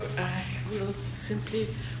will simply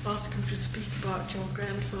ask him to speak about your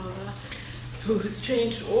grandfather, who has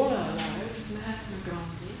changed all our lives, Mahatma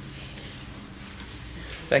Gandhi.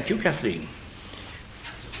 Thank you, Kathleen.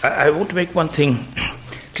 I want to make one thing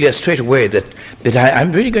clear straight away, that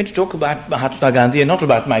I'm really going to talk about Mahatma Gandhi and not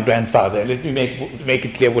about my grandfather. Let me make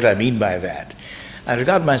it clear what I mean by that. I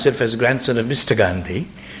regard myself as a grandson of Mr. Gandhi,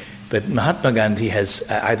 but Mahatma Gandhi has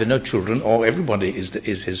either no children or everybody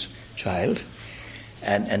is his child,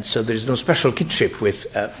 and so there is no special kinship with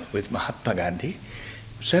Mahatma Gandhi.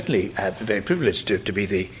 Certainly, I'm very privileged to be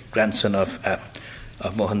the grandson of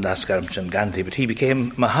Mohandas Karamchand Gandhi, but he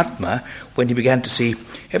became Mahatma when he began to see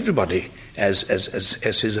everybody as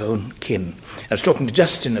his own kin. I was talking to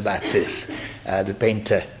Justin about this, the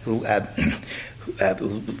painter who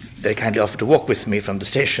very kindly offered to walk with me from the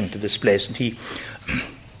station to this place, and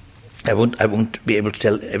I won't be able to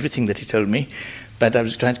tell everything that he told me, but I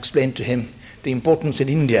was trying to explain to him the importance in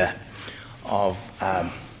India of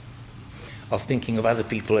thinking of other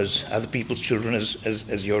people's children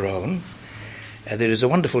as your own. There is a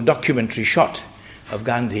wonderful documentary shot of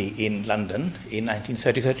Gandhi in London in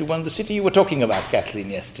 1930-31, the city you were talking about, Kathleen,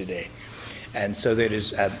 yesterday. And so there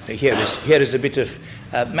is here is a bit of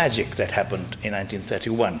magic that happened in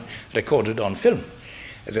 1931, recorded on film.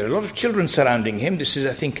 There are a lot of children surrounding him. This is,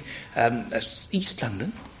 I think, East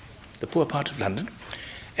London, the poor part of London.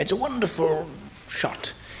 It's a wonderful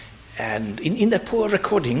shot. And in that poor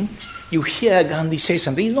recording, you hear Gandhi say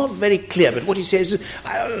something. He's not very clear, but what he says is,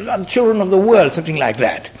 I love the children of the world, something like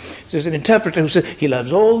that. So there's an interpreter who says, he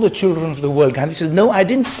loves all the children of the world. Gandhi says, no, I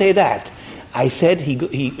didn't say that. I said,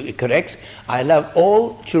 he corrects, I love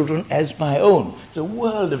all children as my own. There's a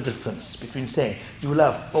world of difference between saying you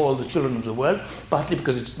love all the children of the world, partly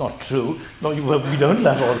because it's not true. No, we don't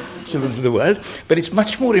love all children of the world. But it's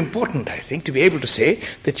much more important, I think, to be able to say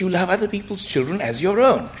that you love other people's children as your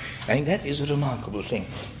own. I think that is a remarkable thing.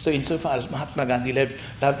 So insofar as Mahatma Gandhi loved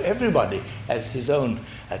everybody as his own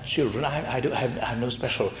children, I have no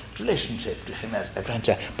special relationship to him as a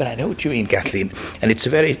grandchild. But I know what you mean, Kathleen, and it's a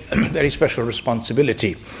very, very special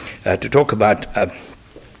responsibility to talk about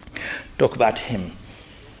him.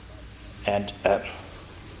 And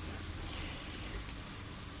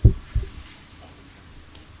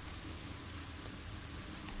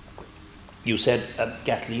you said,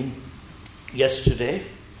 Kathleen, yesterday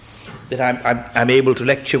that I'm able to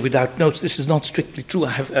lecture without notes. This is not strictly true. I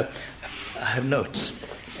have notes,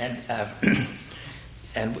 and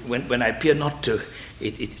and when I appear not to,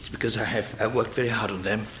 it's because I have worked very hard on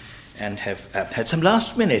them and have had some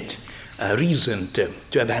last minute reason to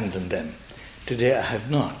abandon them. Today I have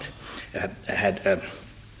not had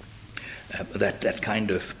that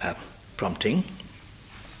kind of prompting,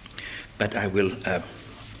 but I will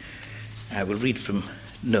read from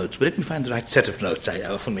notes. But let me find the right set of notes. I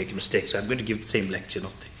often make a mistake, so I'm going to give the same lecture,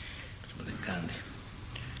 not the Gandhi.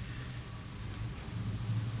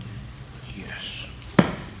 Yes.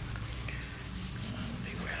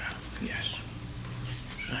 Yes.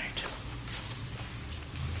 Right.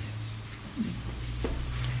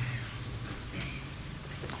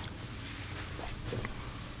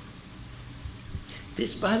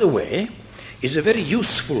 This, by the way, is a very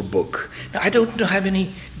useful book. Now, I don't know how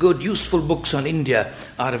many good, useful books on India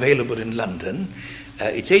are available in London.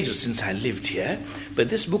 It's ages since I lived here, but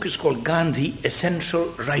this book is called Gandhi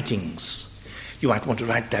Essential Writings. You might want to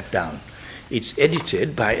write that down. It's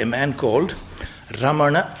edited by a man called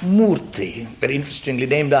Ramana Murthy, very interestingly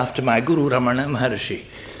named after my guru Ramana Maharshi,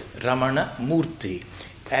 Ramana Murthy.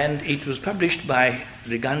 And it was published by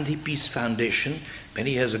the Gandhi Peace Foundation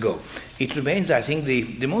many years ago. It remains, I think,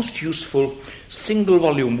 the most useful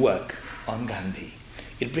single-volume work on Gandhi.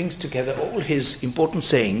 It brings together all his important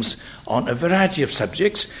sayings on a variety of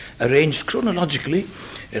subjects, arranged chronologically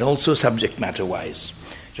and also subject matter-wise.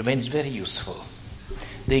 It remains very useful.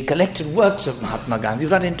 The collected works of Mahatma Gandhi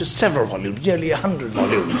run into several volumes, nearly 100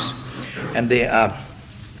 volumes, and they are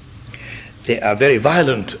very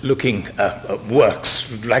violent-looking works,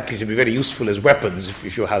 likely to be very useful as weapons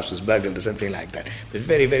if your house is burgled or something like that. It's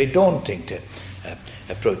very, very daunting to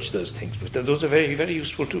approach those things. But those are very, very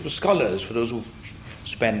useful too for scholars, for those who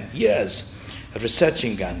spend years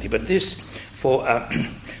researching Gandhi. But this, for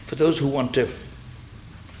those who want to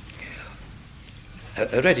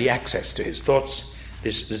ready access to his thoughts,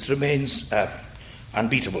 this remains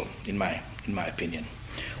unbeatable in my opinion.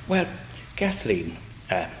 Well, Kathleen,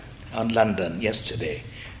 on London yesterday.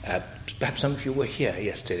 Perhaps some of you were here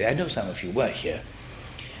yesterday. I know some of you were here.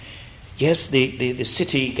 Yes, the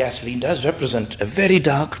city, Kathleen, does represent a very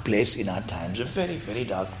dark place in our times, a very, very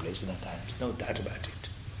dark place in our times. No doubt about it.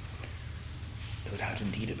 No doubt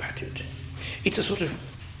indeed about it. It's a sort of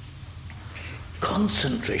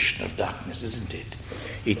concentration of darkness, isn't it?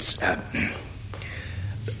 It's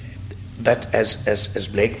but as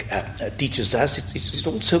Blake teaches us, it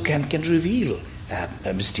also can reveal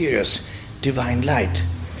a mysterious divine light.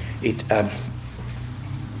 It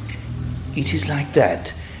is like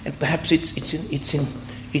that, and perhaps it's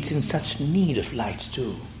in such need of light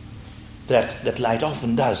too, that light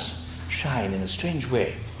often does shine in a strange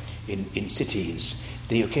way in cities.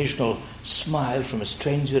 The occasional smile from a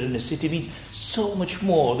stranger in a city means so much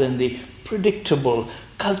more than the predictable,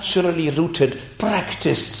 culturally rooted,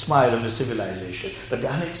 practiced smile of a civilization. But the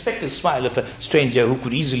unexpected smile of a stranger who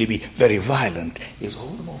could easily be very violent is all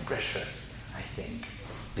the more precious, I think.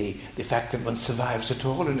 The fact that one survives at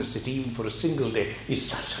all in a city, even for a single day, is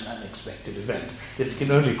such an unexpected event that it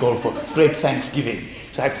can only call for great thanksgiving.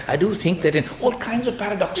 So I do think that in all kinds of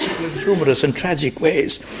paradoxical, humorous and tragic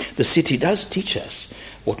ways, the city does teach us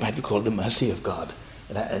what might be called the mercy of God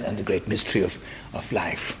and the great mystery of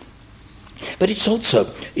life. But it's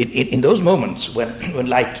also, in those moments when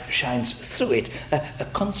light shines through it, a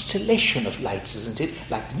constellation of lights, isn't it?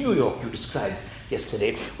 Like New York you described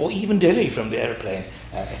yesterday, or even Delhi from the aeroplane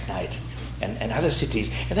at night, and other cities.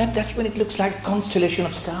 And that's when it looks like a constellation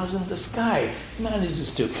of stars in the sky.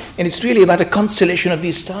 Manages to. And it's really about a constellation of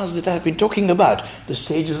these stars that I've been talking about, the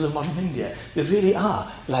sages of modern India. They really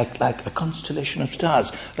are like a constellation of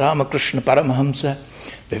stars. Ramakrishna Paramahamsa,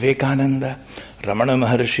 Vivekananda, Ramana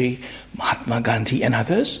Maharshi, Mahatma Gandhi and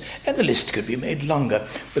others, and the list could be made longer,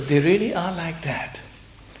 but they really are like that.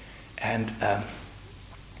 And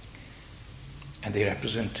they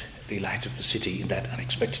represent the light of the city in that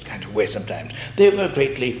unexpected kind of way sometimes. They were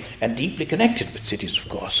greatly and deeply connected with cities, of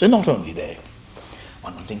course, and not only they.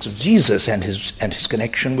 One thinks of Jesus and his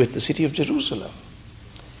connection with the city of Jerusalem.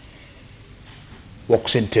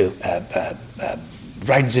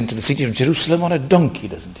 Rides into the city of Jerusalem on a donkey,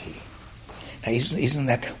 doesn't he? Now, isn't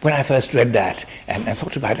that, when I first read that and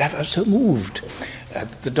thought about it, I was so moved.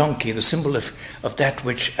 The donkey, the symbol of that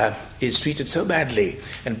which is treated so badly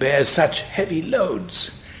and bears such heavy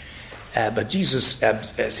loads. But Jesus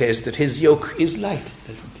says that his yoke is light,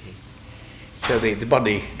 doesn't he? So the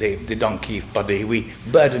body, the donkey body, we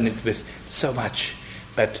burden it with so much.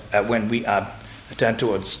 But when we are turned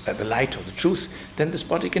towards the light or the truth, then this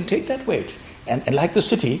body can take that weight. And like the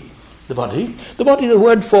city, the body, the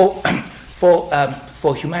word for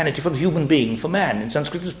humanity, for the human being, for man, in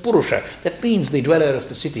Sanskrit is Purusha. That means the dweller of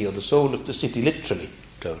the city or the soul of the city, literally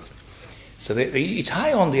told. So it's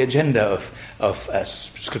high on the agenda of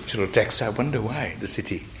scriptural texts. I wonder why, the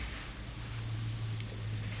city.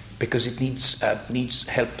 Because it needs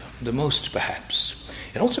help the most, perhaps.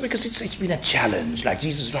 And also because it's been a challenge, like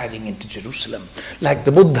Jesus riding into Jerusalem, like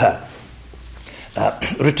the Buddha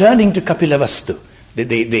returning to Kapilavastu,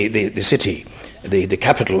 the city, the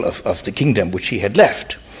capital of the kingdom which he had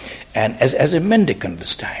left, and as a mendicant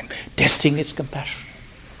this time, testing its compassion,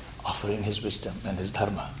 offering his wisdom and his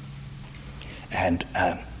dharma. And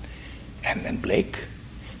then Blake,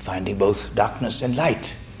 finding both darkness and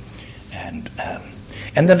light. And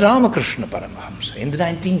then Ramakrishna Paramahamsa in the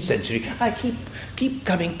 19th century. I keep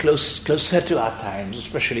coming closer to our times,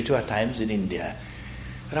 especially to our times in India.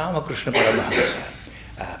 Ramakrishna Paramahamsa.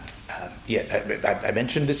 I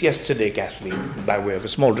mentioned this yesterday, Kathleen, by way of a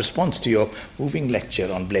small response to your moving lecture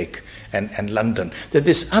on Blake and London, that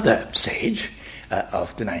this other sage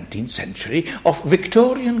of the 19th century, of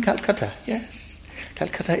Victorian Calcutta, yes,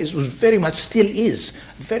 Calcutta was very much, still is,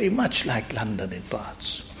 very much like London in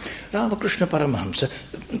parts. Ramakrishna Paramahamsa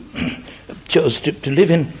chose to live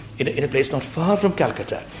in a place not far from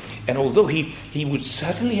Calcutta. And although he would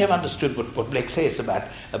certainly have understood what Blake says about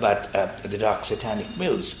the dark satanic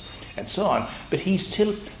mills and so on, but he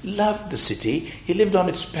still loved the city. He lived on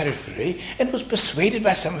its periphery and was persuaded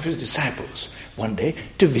by some of his disciples one day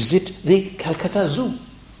to visit the Calcutta Zoo,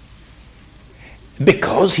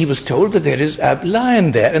 because he was told that there is a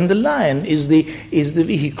lion there, and the lion is the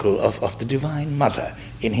vehicle of the Divine Mother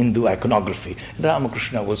in Hindu iconography.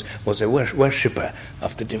 Ramakrishna was a worshipper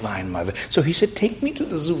of the Divine Mother. So he said, take me to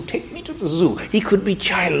the zoo, take me to the zoo. He could be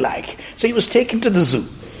childlike. So he was taken to the zoo.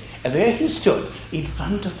 And there he stood in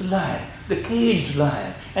front of the lion, the caged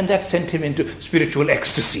lion, and that sent him into spiritual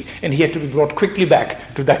ecstasy. And he had to be brought quickly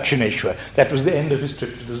back to Dakshineshwar. That was the end of his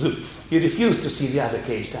trip to the zoo. He refused to see the other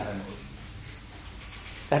caged animals.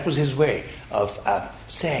 That was his way of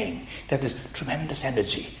saying that this tremendous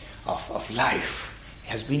energy of life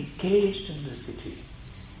has been caged in the city.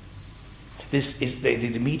 This is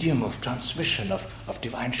the medium of transmission of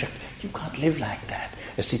divine Shakti. You can't live like that.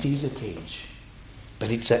 A city is a cage. But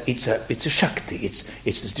it's a Shakti, it's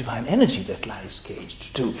this divine energy that lies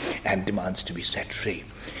caged too and demands to be set free.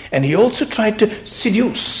 And he also tried to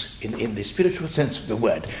seduce, in the spiritual sense of the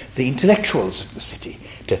word, the intellectuals of the city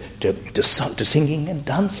to singing and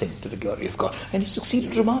dancing to the glory of God. And he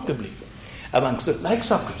succeeded remarkably. Like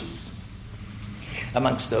Socrates,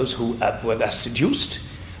 amongst those who were thus seduced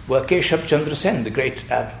were Keshab Chandra Sen, the great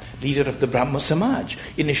leader of the Brahmo Samaj,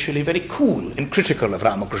 initially very cool and critical of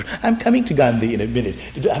Ramakrishna. I'm coming to Gandhi in a minute.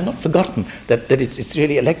 I've not forgotten that it's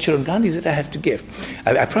really a lecture on Gandhi that I have to give.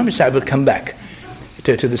 I promise I will come back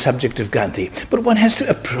to the subject of Gandhi. But one has to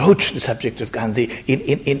approach the subject of Gandhi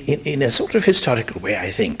in a sort of historical way,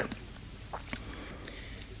 I think.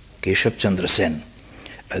 Keshab Chandra Sen,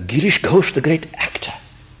 Girish Ghosh, the great actor,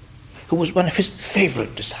 who was one of his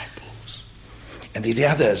favorite disciples. And the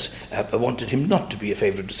others wanted him not to be a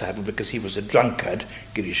favorite disciple because he was a drunkard,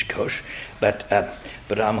 Girish Ghosh. But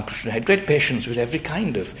Ramakrishna had great patience with every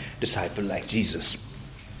kind of disciple like Jesus.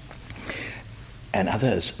 And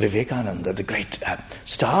others, Vivekananda, the great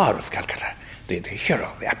star of Calcutta, the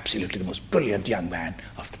hero, absolutely the most brilliant young man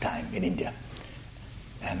of the time in India.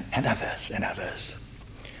 And others.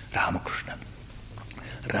 Ramakrishna.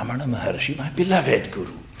 Ramana Maharshi, my beloved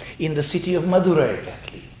Guru, in the city of Madurai,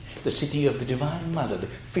 Kathleen, the city of the Divine Mother, the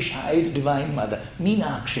fish-eyed Divine Mother,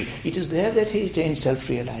 Meenakshi. It is there that he attained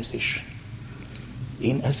self-realization.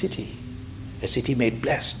 In a city made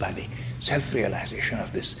blessed by the self-realization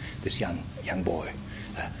of this young boy,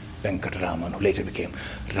 Venkataraman, who later became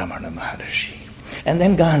Ramana Maharshi. And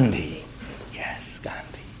then Gandhi. Yes,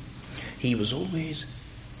 Gandhi. He was always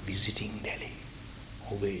visiting Delhi.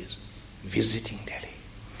 Always visiting Delhi.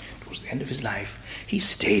 Towards the end of his life, he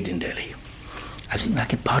stayed in Delhi. I think I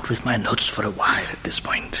can part with my notes for a while at this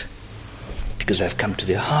point, because I've come to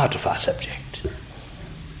the heart of our subject.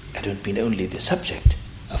 I don't mean only the subject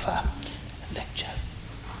of our lecture.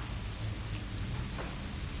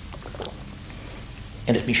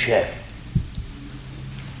 And let me share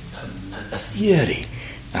a theory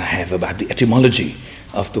I have about the etymology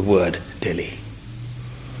of the word Delhi.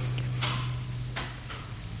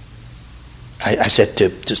 I said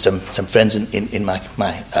to some friends in my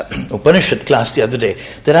Upanishad class the other day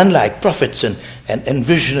that unlike prophets and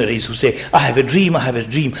visionaries who say, I have a dream, I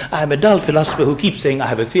am a dull philosopher who keeps saying, I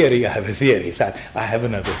have a theory. So I have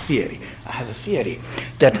another theory. I have a theory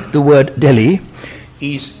that the word Delhi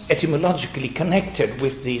is etymologically connected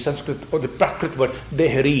with the Sanskrit or the Prakrit word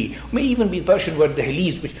Dehri, may even be the Persian word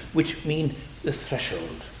Dehliz, which mean the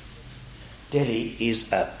threshold. Delhi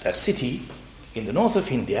is a city in the north of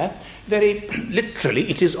India. Very literally,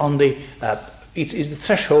 it is it is the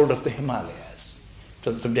threshold of the Himalayas.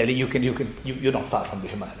 From Delhi, you're not far from the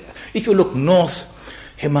Himalayas. If you look north,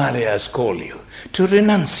 Himalayas call you to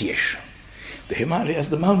renunciation. The Himalayas,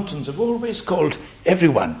 the mountains, have always called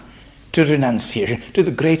everyone to renunciation, to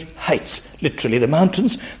the great heights. Literally, the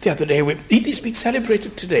mountains. The other day, it is being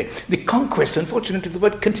celebrated today. The conquest, unfortunately, the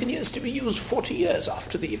word continues to be used 40 years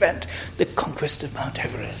after the event. The conquest of Mount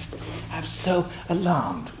Everest. I was so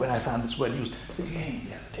alarmed when I found this word used again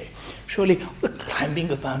the other day. Surely the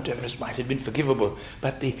climbing of Mount Everest might have been forgivable,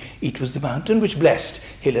 but it was the mountain which blessed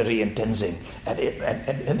Hillary and Tenzing,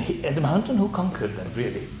 and the mountain who conquered them,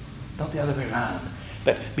 really, not the other way around.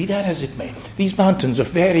 But be that as it may, these mountains of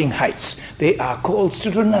varying heights, they are calls to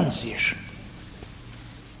renunciation.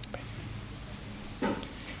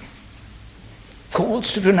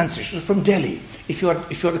 Calls to renunciation from Delhi. If you're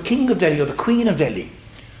the king of Delhi or the queen of Delhi,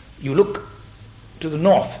 you look to the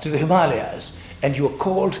north, to the Himalayas, and you are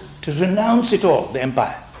called to renounce it all, the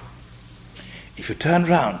empire. If you turn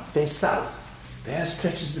round, face south, there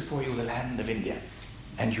stretches before you the land of India,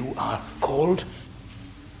 and you are called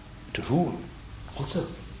to rule. Also,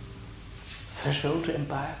 threshold to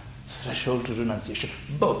empire, threshold to renunciation.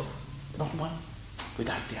 Both, not one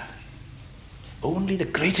without the other. Only the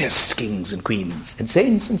greatest kings and queens and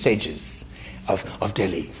saints and sages of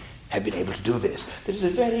Delhi have been able to do this. There is a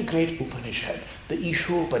very great Upanishad, the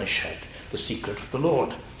Isha Upanishad, the secret of the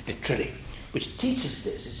Lord, literally, which teaches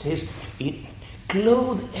this. It says,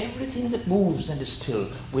 clothe everything that moves and is still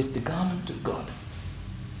with the garment of God,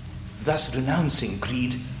 thus renouncing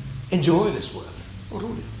greed. Enjoy this world.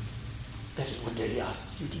 Rule. That is what Delhi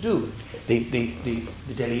asks you to do. The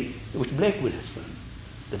Delhi which Blake will have seen.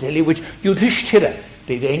 The Delhi which Yudhishthira,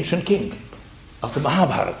 the ancient king of the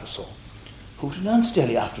Mahabharata saw, who renounced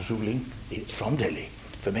Delhi after ruling from Delhi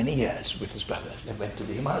for many years with his brothers. They went to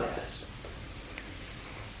the Himalayas.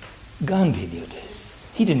 Gandhi knew this.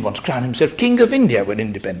 He didn't want to crown himself king of India when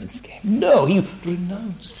independence came. No, he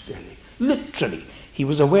renounced Delhi. Literally. He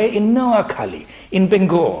was away in Noakhali, in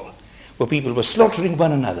Bengal, where people were slaughtering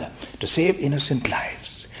one another to save innocent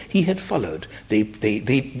lives. He had followed the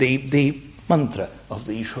mantra of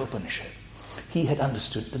the Ishopanishad. He had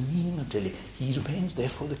understood the meaning of Delhi. He remains,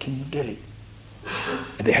 therefore, the king of Delhi.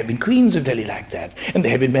 And there have been queens of Delhi like that. And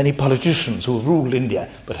there have been many politicians who have ruled India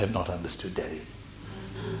but have not understood Delhi.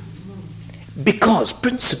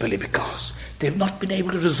 Principally because they have not been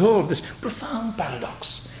able to resolve this profound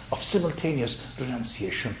paradox of simultaneous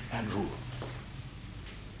renunciation and rule.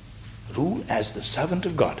 Rule as the servant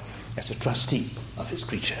of God, as a trustee of his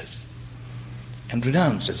creatures, and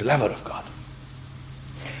renounce as a lover of God.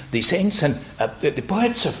 The saints and the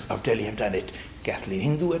poets of Delhi have done it, Kathleen,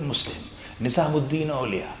 Hindu and Muslim, Nizamuddin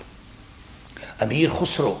Aulia, Amir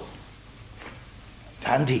Khusro,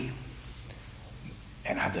 Gandhi,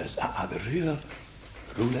 and others are the real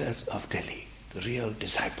rulers of Delhi, the real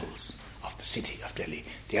disciples of the city of Delhi.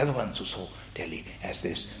 The other ones who saw Delhi as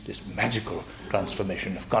this magical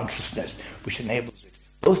transformation of consciousness which enables it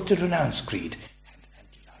both to renounce greed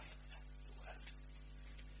and to love the world.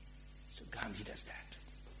 So Gandhi does that.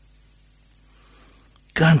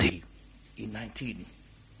 Gandhi, in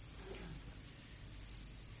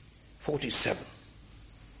 1947,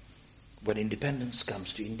 when independence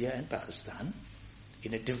comes to India and Pakistan,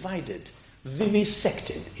 in a divided,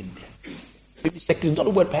 vivisected India. Vivisected is not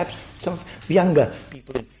a word perhaps some of the younger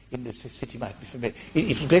people in this city might be familiar.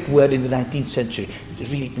 It's a great word in the 19th century.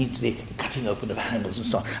 It really means the cutting open of handles and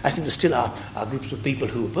so on. I think there still are groups of people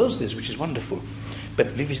who oppose this, which is wonderful.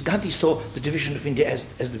 But Gandhi saw the division of India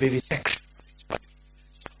as the vivisection.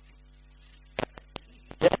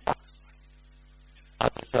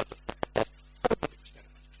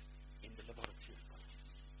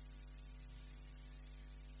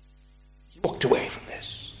 He walked away from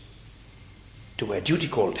this to where duty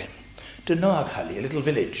called him, to Noakhali, a little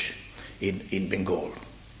village in Bengal.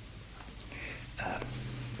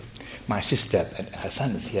 My sister and her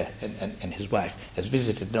son is here, and his wife has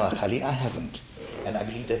visited Noakhali. I haven't, and I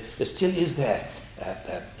believe that there still is there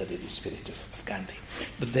the spirit of Gandhi.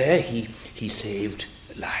 But there he saved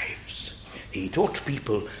lives. He taught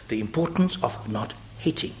people the importance of not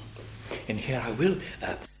hating. And here I will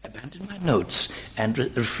abandon my notes and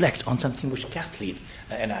reflect on something which Kathleen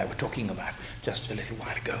and I were talking about just a little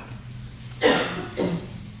while ago.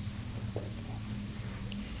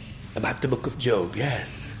 About the book of Job,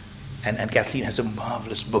 yes. And Kathleen has a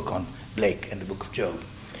marvelous book on Blake and the book of Job.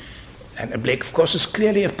 And Blake, of course, is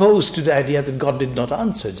clearly opposed to the idea that God did not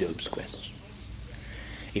answer Job's questions.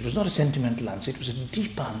 It was not a sentimental answer, it was a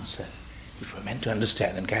deep answer, which we're meant to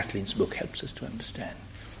understand, and Kathleen's book helps us to understand.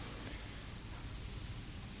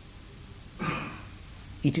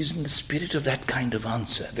 It is in the spirit of that kind of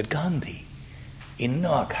answer that Gandhi, in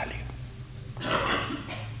Noakhali,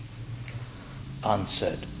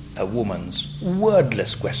 answered a woman's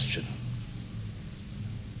wordless question.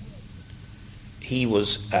 He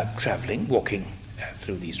was traveling, walking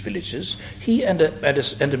through these villages, he and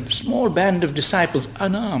a small band of disciples,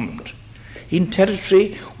 unarmed, in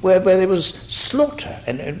territory where there was slaughter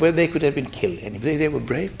and where they could have been killed. And they were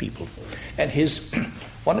brave people. And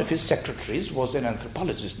one of his secretaries was an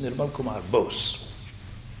anthropologist, Nirmal Kumar Bose.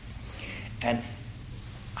 And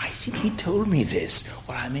I think he told me this,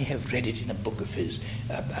 or I may have read it in a book of his.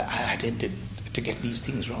 I tend to get these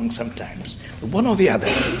things wrong sometimes. One or the other.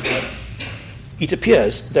 It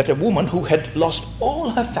appears that a woman who had lost all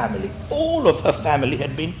of her family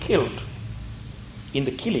had been killed in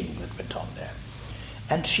the killing that went on there.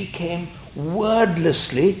 And she came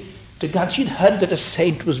wordlessly to God. She'd heard that a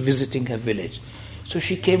saint was visiting her village. So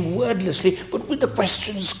she came wordlessly, but with the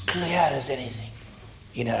questions clear as anything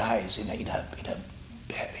in her eyes, in her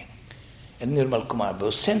bearing. And Nirmal Kumar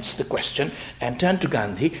Bose sensed the question and turned to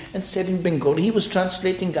Gandhi and said in Bengali, he was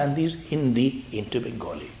translating Gandhi's Hindi into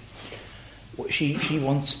Bengali. She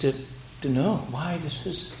wants to know why this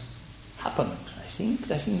has happened. I think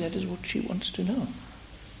that is what she wants to know.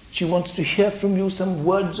 She wants to hear from you some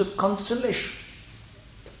words of consolation.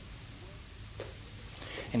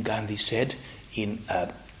 And Gandhi said in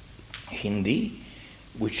Hindi,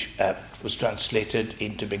 which was translated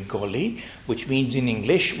into Bengali, which means in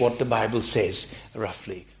English what the Bible says,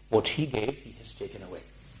 roughly. What he gave, he has taken away.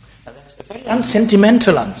 Now that's a very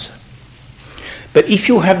unsentimental answer. But if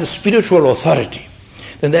you have the spiritual authority,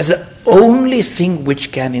 then there's the only thing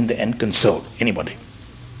which can in the end console anybody.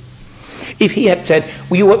 If he had said,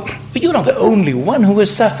 you're not the only one who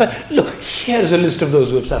has suffered. Look, here's a list of those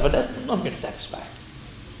who have suffered. That's not going to satisfy.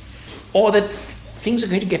 Or that things are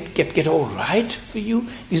going to get all right for you.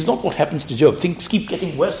 This is not what happens to Job. Things keep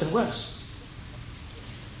getting worse and worse.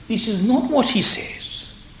 This is not what he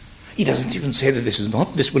says. He doesn't even say that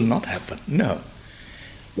this will not happen. No.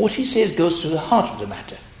 What he says goes to the heart of the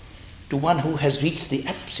matter, to one who has reached the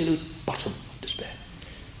absolute bottom of despair.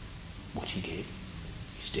 What he gave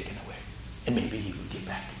is taken away. And maybe he will give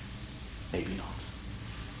back. Maybe not.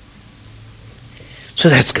 So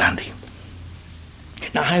that's Gandhi.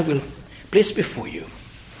 Now I will place before you,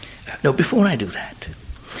 before I do that,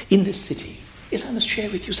 in this city, yes, I must share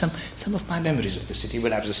with you some of my memories of the city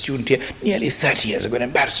when I was a student here nearly 30 years ago, an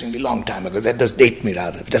embarrassingly long time ago. That does date me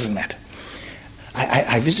rather, it doesn't matter.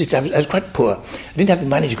 I visited, I was quite poor. I didn't have the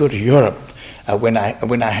money to go to Europe when I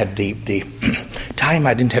had the time.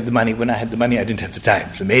 I didn't have the money. When I had the money, I didn't have the time.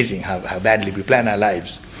 It's amazing how badly we plan our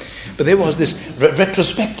lives. But there was this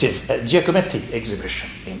retrospective Giacometti exhibition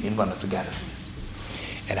in one of the galleries.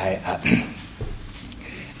 And I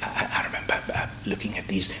remember looking at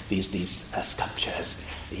these sculptures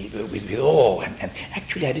with awe, and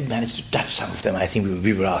actually I did manage to touch some of them. I think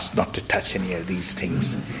we were asked not to touch any of these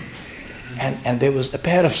things. And there was a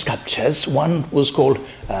pair of sculptures. One was called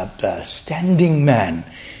Standing Man.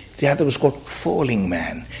 The other was called Falling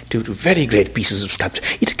Man. Two very great pieces of sculpture.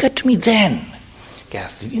 It occurred to me then,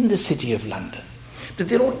 Kathleen, in the city of London, that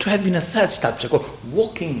there ought to have been a third sculpture called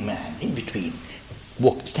Walking Man, in between,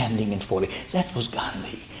 standing and falling. That was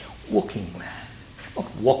Gandhi. Walking Man,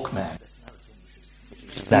 not Walk Man.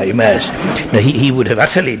 Now immersed. Now he would have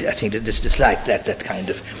utterly, I think, disliked that kind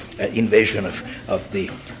of invasion of the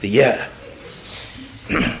year.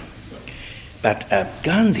 But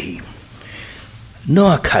Gandhi,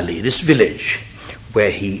 Noakhali, this village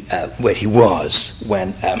where he was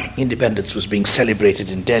when independence was being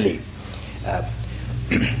celebrated in Delhi,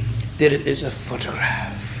 there is a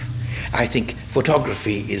photograph. I think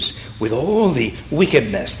photography is, with all the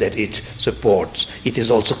wickedness that it supports, it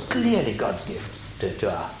is also clearly God's gift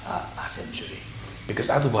to our century. Because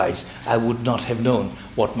otherwise I would not have known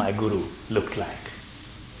what my guru looked like.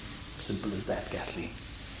 Simple as that, Kathleen,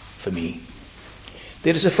 for me.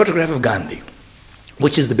 There is a photograph of Gandhi,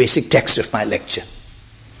 which is the basic text of my lecture,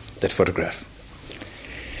 that photograph.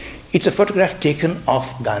 It's a photograph taken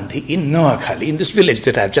of Gandhi in Noakhali, in this village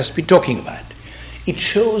that I've just been talking about. It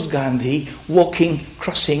shows Gandhi walking,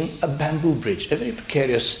 crossing a bamboo bridge, a very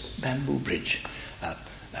precarious bamboo bridge,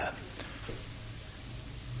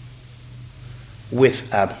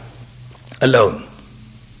 alone.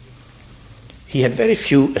 He had very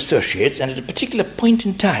few associates, and at a particular point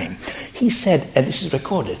in time, he said, and this is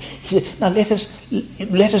recorded, he said, now let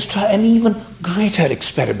us try an even greater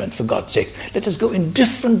experiment, for God's sake. Let us go in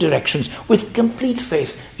different directions with complete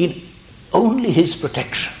faith in only his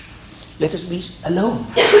protection. Let us be alone.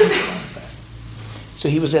 So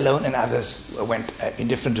he was alone, and others went in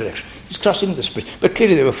different directions. He's crossing this bridge, but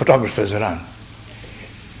clearly there were photographers around.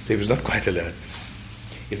 So he was not quite alone.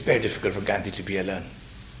 It's very difficult for Gandhi to be alone.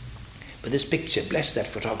 But this picture, bless that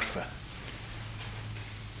photographer,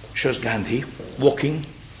 shows Gandhi walking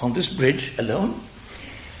on this bridge alone.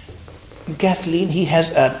 And Kathleen, he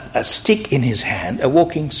has a stick in his hand, a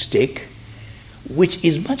walking stick, which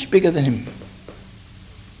is much bigger than him.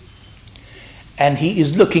 And he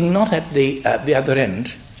is looking not at the other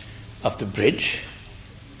end of the bridge,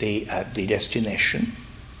 the destination,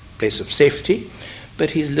 place of safety,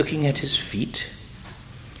 but he's looking at his feet.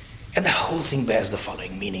 And the whole thing bears the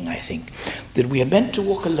following meaning, I think, that we are meant to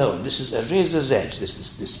walk alone. This is a razor's edge,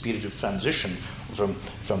 this period of transition from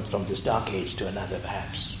this dark age to another,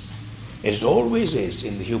 perhaps. It always is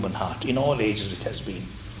in the human heart, in all ages it has been.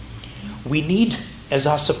 We need as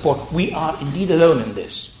our support, we are indeed alone in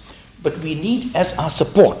this, but we need as our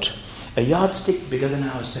support a yardstick bigger than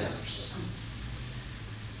ourselves.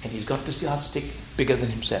 And he's got this yardstick bigger than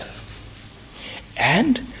himself.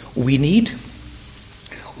 And we need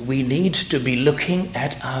to be looking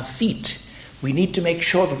at our feet. We need to make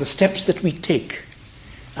sure that the steps that we take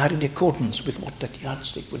are in accordance with what that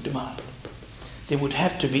yardstick would demand. There would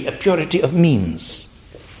have to be a purity of means.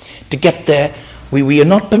 To get there, we are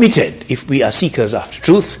not permitted, if we are seekers after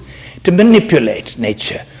truth, to manipulate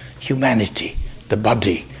nature, humanity, the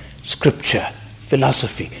body, scripture,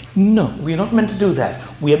 philosophy. No, we are not meant to do that.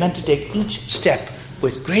 We are meant to take each step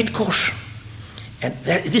with great caution. And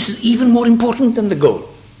this is even more important than the goal.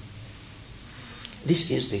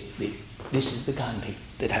 This is the Gandhi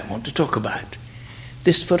that I want to talk about.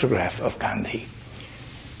 This photograph of Gandhi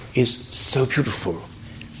is so beautiful,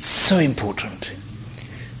 so important.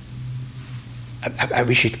 I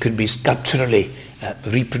wish it could be sculpturally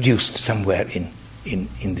reproduced somewhere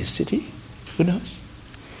in this city. Who knows?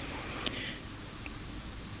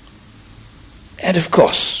 And of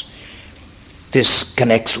course, this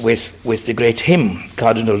connects with the great hymn,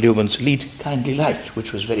 Cardinal Newman's Lead Kindly Light,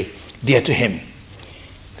 which was very dear to him.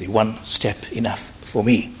 The one step enough for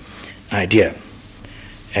me idea.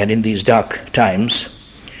 And in these dark times,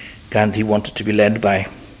 Gandhi wanted to be led by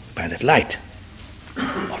that light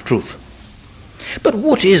of truth. But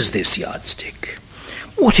what is this yardstick?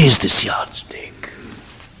 What is this yardstick?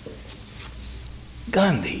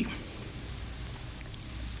 Gandhi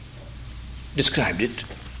described it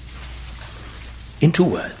in 2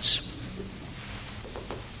 words.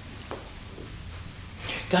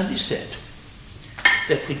 Gandhi said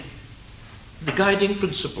that the guiding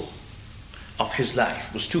principle of his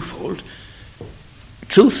life was twofold: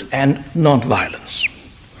 truth and non-violence.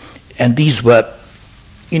 And these were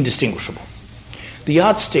indistinguishable. The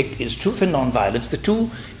yardstick is truth and non-violence, the 2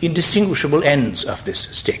 indistinguishable ends of this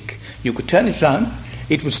stick. You could turn it round,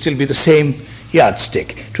 it would still be the same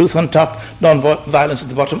yardstick. Truth on top, non-violence at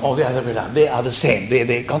the bottom, or the other way around. They are the same.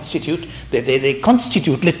 They constitute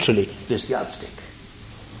literally this yardstick.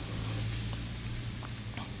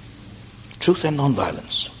 Truth and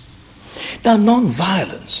non-violence. Now,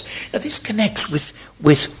 non-violence. Now, this connects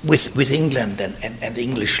with England and the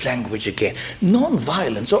English language again.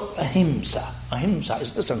 Non-violence, or ahimsa. Ahimsa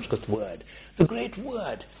is the Sanskrit word, the great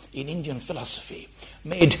word in Indian philosophy,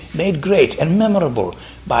 made great and memorable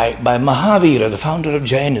by Mahavira, the founder of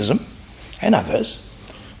Jainism, and others.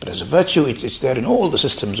 But as a virtue, it's there in all the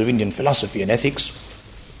systems of Indian philosophy and ethics.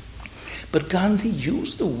 But Gandhi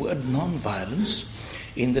used the word non-violence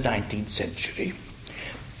in the 19th century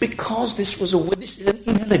because this is an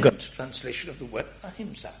inelegant translation of the word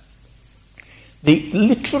ahimsa. The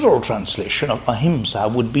literal translation of ahimsa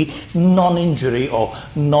would be non-injury or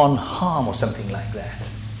non-harm or something like that,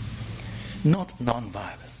 not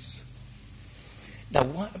non-violence. Now,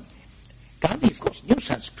 Gandhi, of course, knew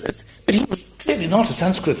Sanskrit, but he was clearly not a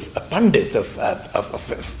Sanskrit pundit of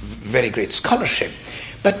very great scholarship.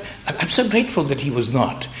 But I'm so grateful that he was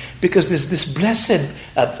not, because this blessed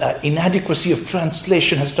inadequacy of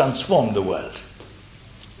translation has transformed the world,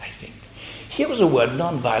 I think. Here was a word,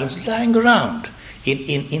 non-violence, lying around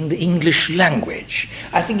in the English language.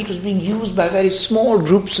 I think it was being used by very small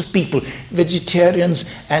groups of people, vegetarians,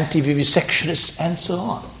 anti-vivisectionists, and so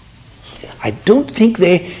on. I don't think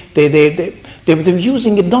they were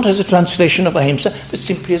using it not as a translation of ahimsa, but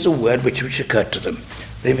simply as a word which occurred to them.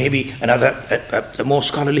 There may be a more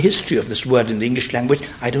scholarly history of this word in the English language.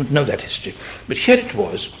 I don't know that history. But here it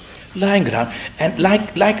was, lying around. And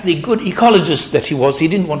like the good ecologist that he was, he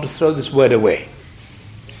didn't want to throw this word away.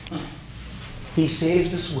 He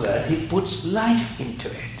saves this word, he puts life into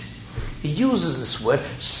it. He uses this word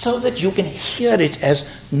so that you can hear it as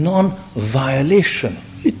non-violation,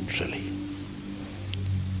 literally.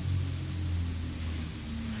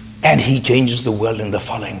 And he changes the world in the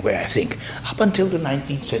following way, I think. Up until the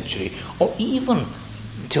 19th century, or even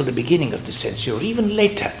until the beginning of the century, or even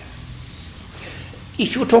later,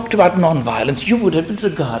 if you talked about non-violence, you would have been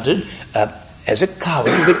regarded as a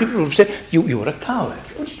coward. People would have said, you were a coward.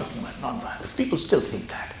 What are you talking about non-violence? People still think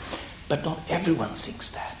that. But not everyone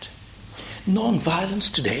thinks that.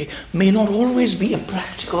 Non-violence today may not always be a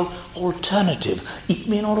practical alternative. It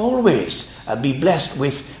may not always be blessed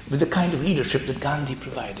with the kind of leadership that Gandhi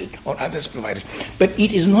provided or others provided. But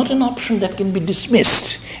it is not an option that can be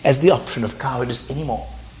dismissed as the option of cowardice anymore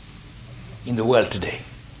in the world today.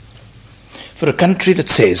 For a country that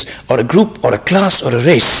says, or a group, or a class, or a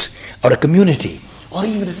race, or a community, or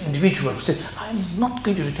even an individual who says, I'm not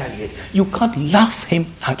going to retaliate, you can't laugh him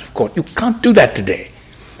out of court. You can't do that today.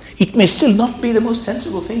 It may still not be the most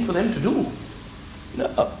sensible thing for them to do.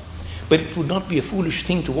 No. But it would not be a foolish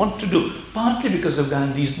thing to want to do, partly because of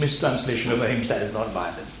Gandhi's mistranslation of ahimsa as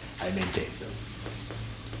non-violence, I maintain.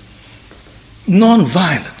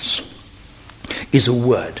 Non-violence is a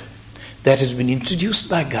word that has been introduced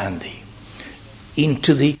by Gandhi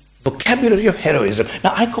into the vocabulary of heroism.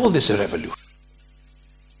 Now, I call this a revolution.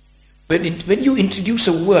 When you introduce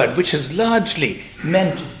a word which has largely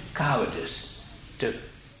meant cowardice to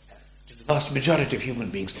the vast majority of human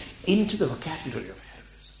beings into the vocabulary of heroism,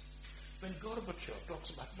 when Gorbachev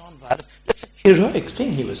talks about non-violence, that's a heroic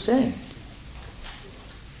thing he was saying.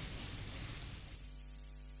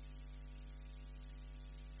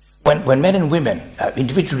 When men and women,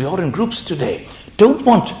 individually or in groups today, don't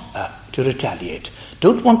want to retaliate,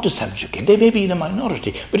 don't want to subjugate, they may be in a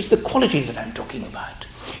minority, but it's the quality that I'm talking about.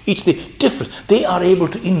 It's the difference. They are able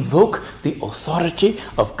to invoke the authority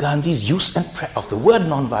of Gandhi's use of the word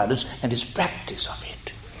non-violence and his practice of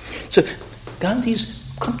it. So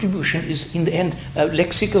Gandhi's contribution is, in the end, a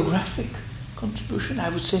lexicographic contribution. I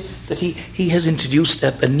would say that he has introduced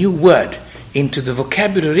a new word into the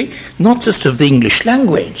vocabulary, not just of the English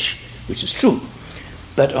language, which is true,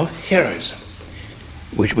 but of heroism,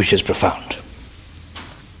 which is profound.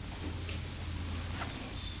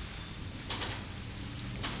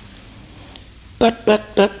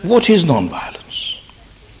 But what is non-violence?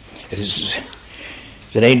 This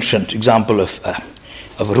is an ancient example of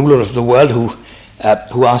a ruler of the world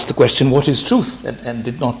who asked the question, what is truth? And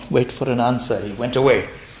did not wait for an answer. He went away.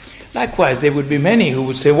 Likewise, there would be many who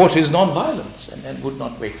would say, what is non-violence? And would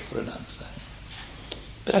not wait for an answer.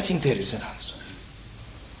 But I think there is an answer.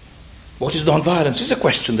 What is non-violence is a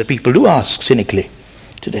question that people do ask cynically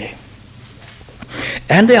today.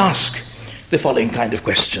 And they ask the following kind of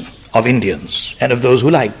question of Indians and of those who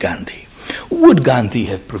like Gandhi. Would Gandhi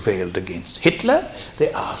have prevailed against Hitler?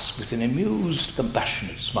 They ask with an amused,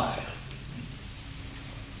 compassionate smile.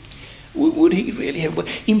 Would he really have?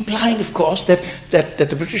 Implying, of course, that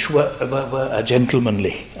the British were a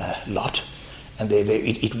gentlemanly lot, and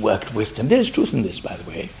it worked with them. There is truth in this, by the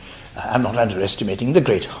way. I'm not underestimating the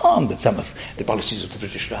great harm that some of the policies of the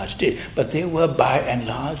British Raj did, but they were, by and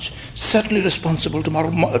large, certainly responsive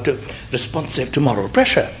to moral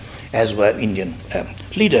pressure, as were Indian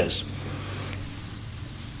leaders.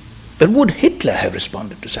 But would Hitler have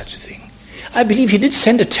responded to such a thing? I believe he did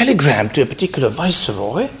send a telegram to a particular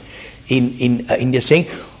viceroy in India saying,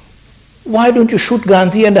 why don't you shoot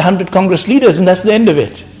Gandhi and 100 Congress leaders, and that's the end of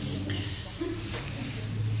it.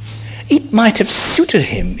 It might have suited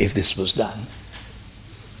him if this was done.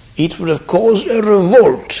 It would have caused a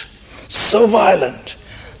revolt so violent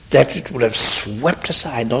that it would have swept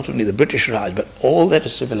aside not only the British Raj, but all that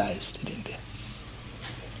is civilized in India.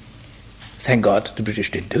 Thank God the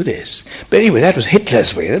British didn't do this. But anyway, that was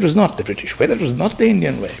Hitler's way. That was not the British way. That was not the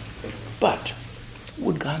Indian way. But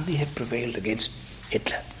would Gandhi have prevailed against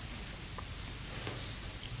Hitler?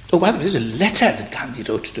 Oh, by the way, there's a letter that Gandhi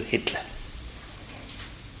wrote to Hitler.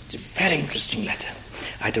 It's a very interesting letter.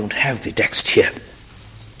 I don't have the text here.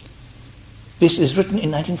 This is written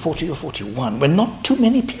in 1940 or 41, when not too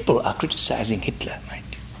many people are criticizing Hitler, mind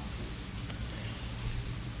you.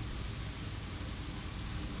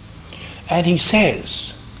 And he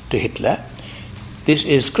says to Hitler, this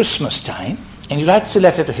is Christmas time, and he writes a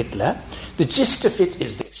letter to Hitler. The gist of it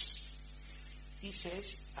is this. He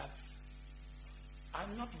says,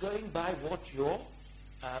 I'm not going by what your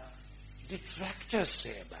detractors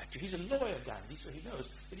say about you. He's a lawyer, Gandhi, so he knows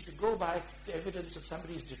that if you go by the evidence of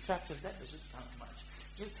somebody's detractors, that doesn't count much.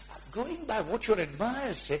 Going by what your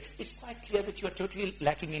admirers say, it's quite clear that you are totally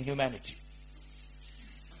lacking in humanity.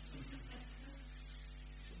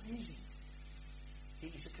 It's amazing.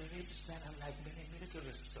 He's a courageous man, unlike many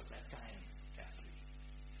militarists of that time, Catholic.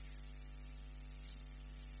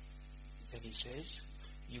 Then he says,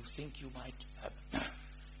 you think you might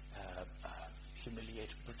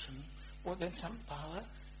humiliate Britain? Well, then some power,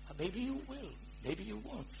 maybe you will, maybe you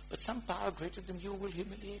won't, but some power greater than you will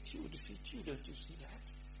humiliate you, defeat you. Don't you see that?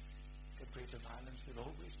 The greater violence will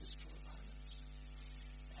always destroy violence.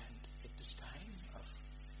 And at this time of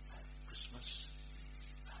Christmas,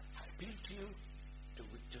 I appeal to you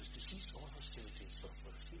to cease all hostilities for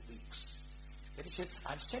a few weeks. Then he said,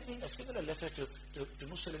 I'm sending a similar letter to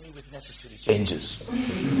Mussolini with necessary changes.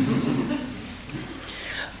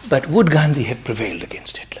 But would Gandhi have prevailed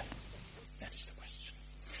against Hitler? That is the question.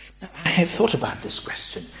 Now, I have thought about this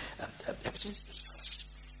question ever since it was first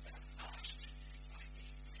asked of me.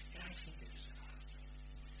 And I think there is an answer.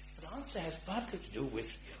 The answer has partly to do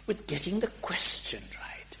with getting the question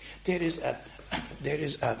right.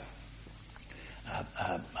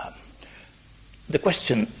 The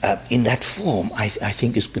question in that form, I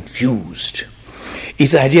think, is confused.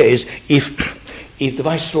 If the idea is, if the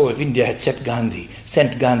Viceroy of India had sent Gandhi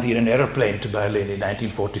in an aeroplane to Berlin in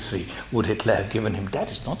 1943, would Hitler have given him?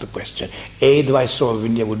 That is not the question. A, the Viceroy of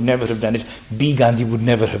India would never have done it. B, Gandhi would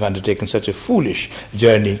never have undertaken such a foolish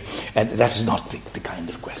journey. And that is not the kind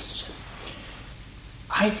of question.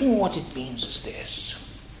 I think what it means is this,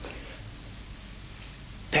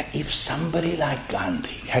 that if somebody like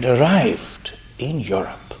Gandhi had arrived in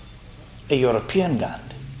Europe, a European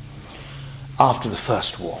Gandhi, after the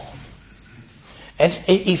First War, and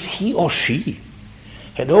if he or she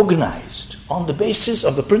had organized on the basis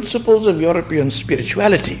of the principles of European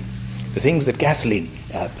spirituality, the things that Kathleen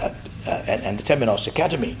and the Temenos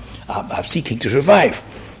Academy are seeking to revive,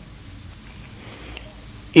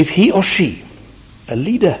 if he or she, a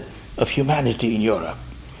leader of humanity in Europe,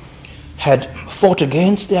 had fought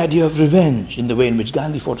against the idea of revenge in the way in which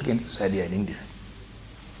Gandhi fought against this idea in India,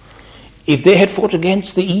 if they had fought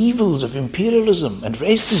against the evils of imperialism and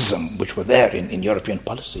racism which were there in European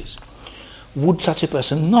policies, would such a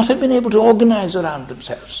person not have been able to organize around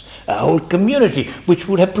themselves a whole community which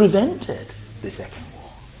would have prevented the Second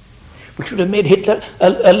War, which would have made Hitler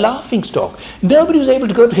a laughingstock? Nobody was able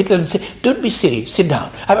to go to Hitler and say, don't be silly, sit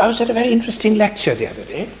down. I was at a very interesting lecture the other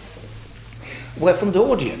day, where from the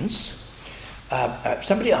audience,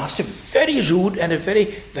 somebody asked a very rude and a very,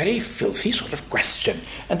 very filthy sort of question.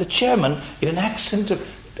 And the chairman, in an accent of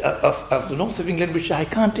the north of England, which I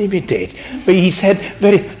can't imitate, but he said,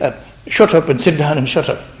 shut up and sit down and shut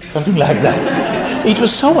up, something like that. It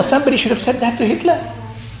was somebody should have said that to Hitler.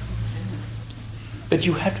 But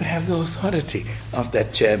you have to have the authority of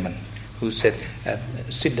that chairman who said,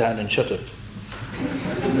 sit down and shut up.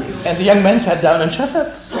 And the young man sat down and shut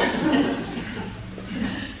up.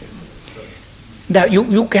 Now,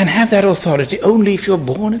 you can have that authority only if you're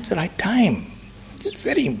born at the right time. It's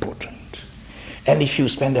very important. And if you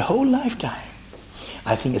spend a whole lifetime,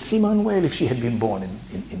 I think Simone Weil, if she had been born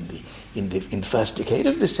in the first decade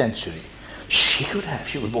of this century,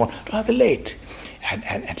 she was born rather late.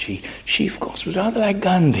 And she, of course, was rather like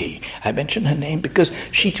Gandhi. I mention her name because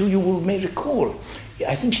she, too, you may recall,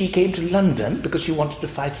 I think she came to London because she wanted to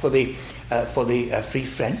fight for the Free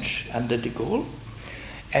French under de Gaulle.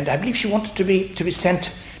 And I believe she wanted to be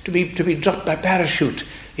sent, to be dropped by parachute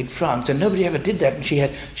in France, and nobody ever did that, and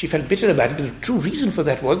she felt bitter about it. But the true reason for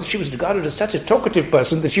that was that she was regarded as such a talkative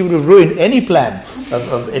person that she would have ruined any plan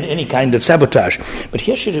of any kind of sabotage. But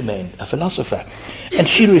here she remained, a philosopher, and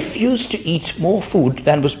she refused to eat more food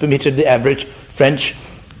than was permitted the average French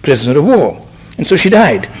prisoner of war. And so she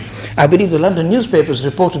died. I believe the London newspapers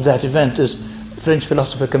reported that event as French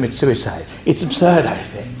philosopher commits suicide. It's absurd, I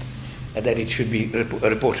think, that it should be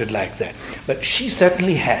reported like that. But she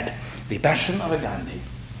certainly had the passion of a Gandhi.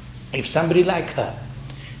 If somebody like her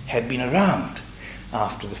had been around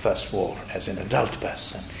after the First War as an adult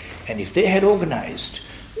person, and if they had organized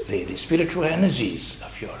the spiritual energies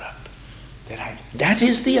of Europe, that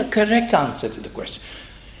is the correct answer to the question.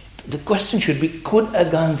 The question should be, could a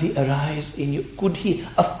Gandhi arise in you? Could he?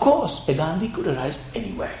 Of course, a Gandhi could arise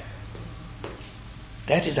anywhere.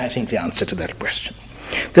 That is, I think, the answer to that question.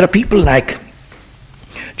 There are people like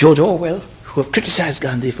George Orwell, who have criticized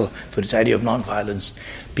Gandhi for his idea of non-violence,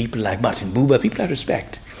 people like Martin Buber, people I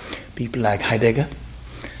respect, people like Heidegger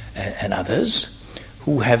and others,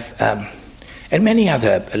 who have, and many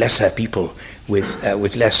other lesser people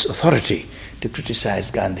with less authority to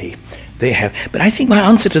criticize Gandhi, they have. But I think my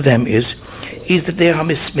answer to them is that they are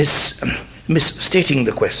misstating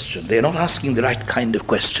the question. They are not asking the right kind of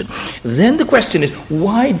question. Then the question is,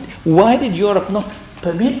 why did Europe not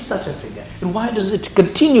permit such a figure? And why does it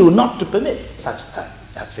continue not to permit such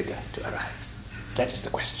a figure to arise? That is the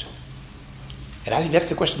question. And I think that's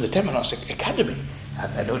the question the Temenos Academy,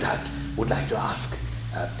 no doubt, would like to ask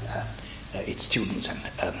its students and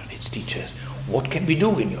its teachers. What can we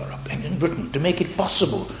do in Europe and in Britain to make it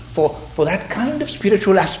possible for that kind of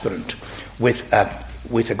spiritual aspirant with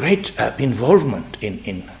a great involvement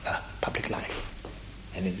in public life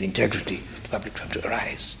and in the integrity of the public life to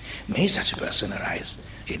arise? May such a person arise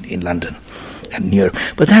in London and in Europe.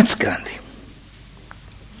 But that's Gandhi.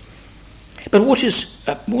 But what is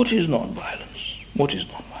non-violence? What is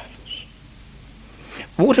non-violence?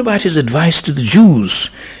 What about his advice to the Jews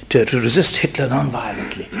to resist Hitler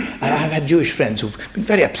non-violently? I've had Jewish friends who've been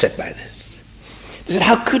very upset by this. They said,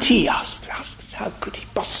 how could he ask? How could he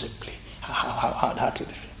possibly? How to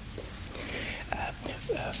defend?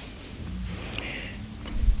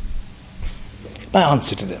 My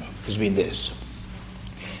answer to them has been this.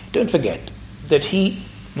 Don't forget that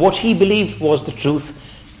what he believed was the truth,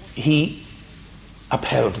 he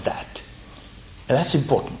upheld that. And that's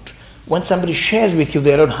important. When somebody shares with you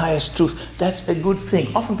their own highest truth, that's a good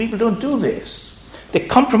thing. Often people don't do this. They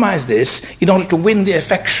compromise this in order to win the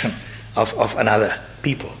affection of another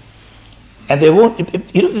people. And they won't,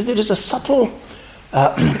 there is a subtle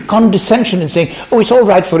condescension in saying, oh, it's all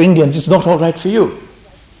right for Indians, it's not all right for you.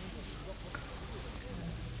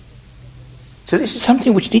 So this is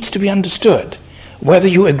something which needs to be understood, whether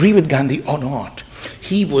you agree with Gandhi or not.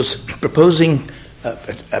 He was proposing,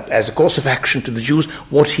 as a course of action to the Jews,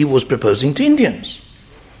 what he was proposing to Indians.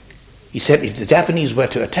 He said, if the Japanese were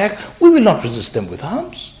to attack, we will not resist them with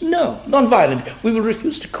arms. No, non-violent. We will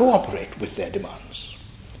refuse to cooperate with their demands.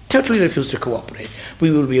 Totally refuse to cooperate.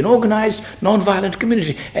 We will be an organized, non-violent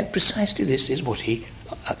community. And precisely this is what he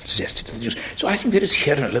suggested to the Jews. So I think there is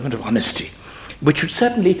here an element of honesty, which would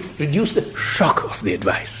certainly reduce the shock of the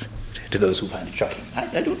advice to those who find it shocking.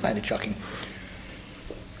 I don't find it shocking.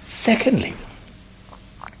 Secondly,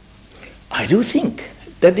 I do think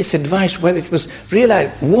that this advice, whether it was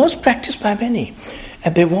realized, was practiced by many.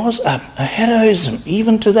 And there was a heroism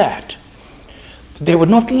even to that. They were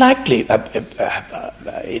not likely to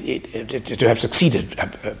have succeeded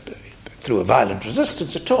through a violent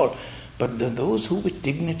resistance at all. But those who with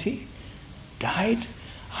dignity died,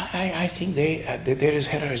 I think there is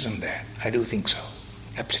heroism there. I do think so.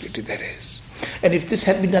 Absolutely there is. And if this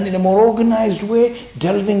had been done in a more organized way,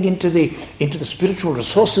 delving into the spiritual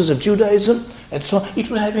resources of Judaism and so on, it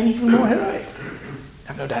would have been even more heroic. I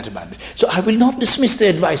have no doubt about it. So I will not dismiss the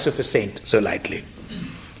advice of a saint so lightly.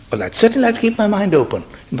 Well, I'd certainly like to keep my mind open.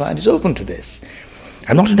 My mind is open to this.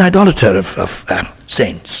 I'm not an idolater of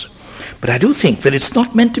saints, but I do think that it's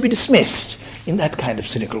not meant to be dismissed in that kind of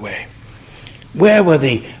cynical way. Where were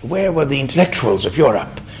the intellectuals of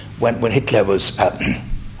Europe when Hitler was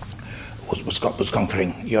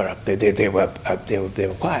conquering Europe? They were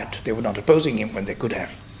quiet. They were not opposing him when they could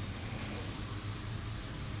have.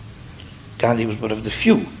 Gandhi was one of the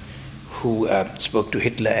few who spoke to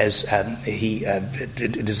Hitler as he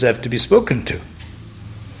deserved to be spoken to.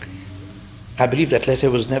 I believe that letter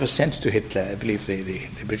was never sent to Hitler. I believe the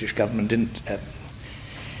British government didn't,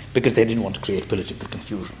 because they didn't want to create political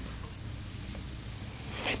confusion.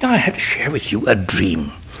 Now I have to share with you a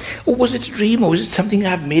dream. Or was it a dream, or was it something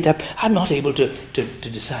I've made up? I'm not able to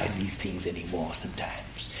decide these things anymore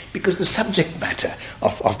sometimes, because the subject matter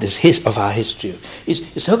of our history is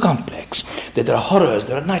so complex that there are horrors,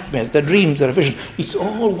 there are nightmares, there are dreams, there are visions. It's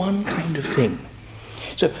all one kind of thing.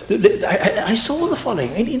 So I saw the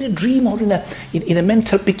following in a dream or in a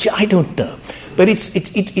mental picture. I don't know, but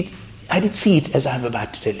I did see it as I'm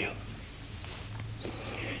about to tell you.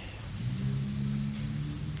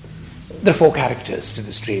 There are 4 characters to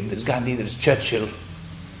this dream. There's Gandhi, there's Churchill.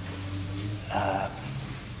 There are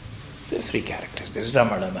 3 characters. There's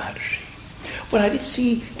Ramana Maharshi. Well, I did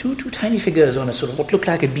see two tiny figures on a sort of what looked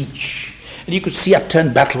like a beach. And you could see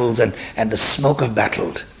upturned battles and the smoke of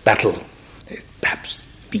battle, perhaps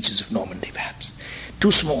beaches of Normandy, perhaps.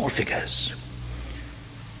 2 small figures.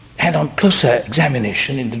 And on closer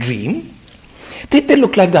examination in the dream, they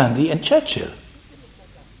looked like Gandhi and Churchill.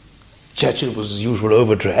 Churchill was as usual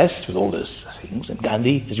overdressed with all those things, and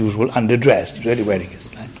Gandhi, as usual, underdressed. He was really wearing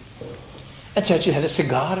his light. And Churchill had a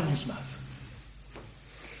cigar in his mouth.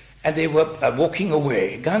 And they were walking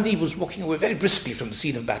away. Gandhi was walking away very briskly from the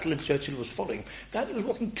scene of battle, and Churchill was following. Gandhi was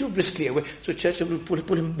walking too briskly away, so Churchill would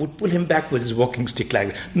pull him back with his walking stick like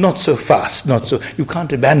that. Not so fast, not so. You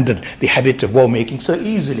can't abandon the habit of war making so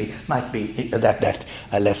easily. Might be that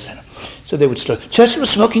lesson. So they would slow. Churchill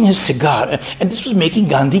was smoking his cigar, and this was making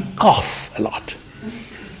Gandhi cough a lot.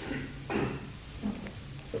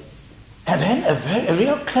 And then a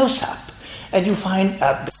real close-up, and you find.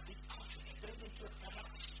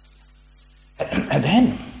 And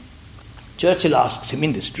then Churchill asks him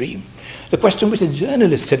in this dream the question which a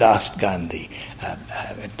journalist had asked Gandhi.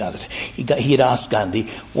 He had asked Gandhi,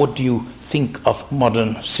 "What do you think of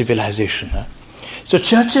modern civilization?" So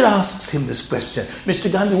Churchill asks him this question,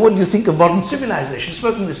 "Mr. Gandhi, what do you think of modern civilization?"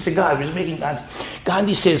 Smoking this cigar, he was making Gandhi.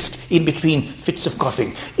 Gandhi says, in between fits of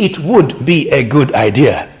coughing, "It would be a good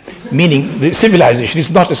idea," meaning the civilization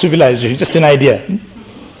is not a civilization, it's just an idea.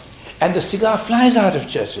 And the cigar flies out of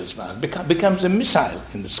Churchill's mouth, becomes a missile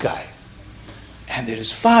in the sky. And there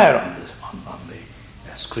is fire on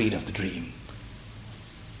the screen of the dream.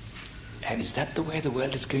 And is that the way the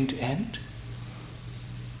world is going to end?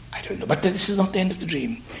 I don't know. But this is not the end of the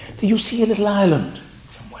dream. You see a little island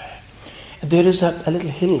somewhere. And there is a little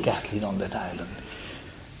hill, Kathleen, on that island.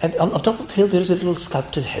 And on top of the hill there is a little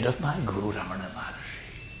sculpted head of my Guru Ramana Maharshi.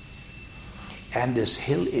 And this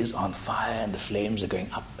hill is on fire, and the flames are going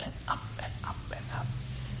up and up and up and up.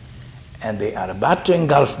 And they are about to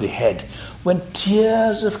engulf the head when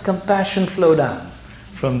tears of compassion flow down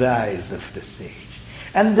from the eyes of the sage.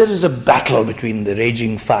 And there is a battle between the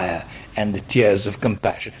raging fire and the tears of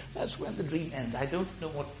compassion. That's when the dream ends. I don't know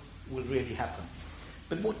what will really happen.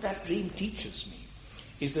 But what that dream teaches me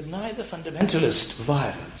is that neither fundamentalist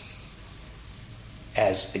violence,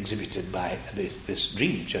 as exhibited by this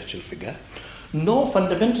dream Churchill figure, nor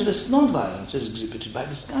fundamentalist non-violence as exhibited by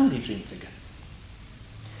this Gandhi dream figure.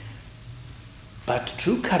 But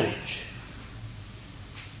true courage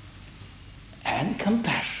and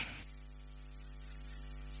compassion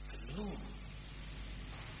alone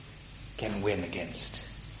can win against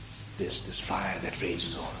this fire that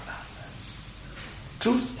rages all around us.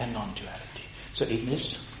 Truth and non-duality. So in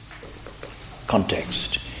this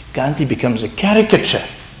context, Gandhi becomes a caricature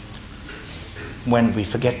when we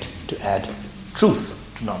forget to add truth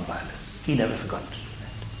to non-violence. He never forgot to do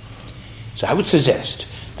that. So I would suggest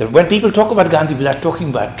that when people talk about Gandhi without talking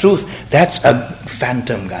about truth, that's a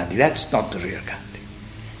phantom Gandhi. That's not the real Gandhi.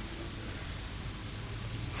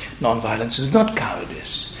 Non-violence is not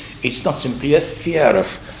cowardice. It's not simply a fear of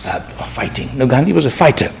fighting. No, Gandhi was a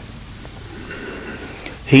fighter.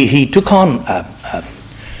 He took on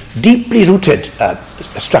deeply rooted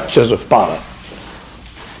structures of power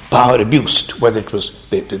abused, whether it was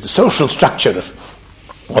the social structure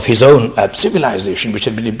of his own civilization, which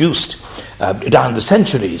had been abused down the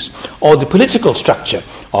centuries, or the political structure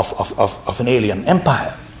of an alien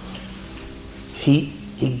empire. He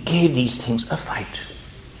gave these things a fight,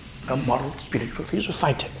 a moral, spiritual. He was a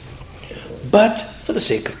fighter, but for the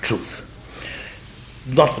sake of truth,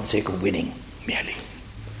 not for the sake of winning merely.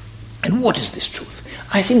 And what is this truth?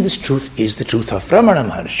 I think this truth is the truth of Ramana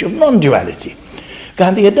Maharshi, of non-duality.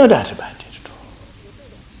 Gandhi had no doubt about it at all.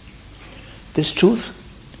 This truth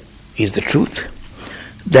is the truth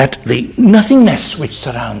that the nothingness which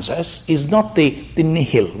surrounds us is not the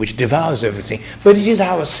nihil which devours everything, but it is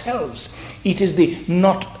ourselves. It is the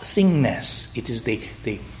not-thingness. It is the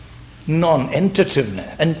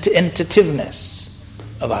non-entitiveness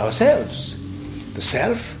of ourselves. The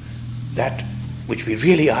self, that which we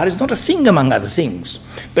really are, is not a thing among other things,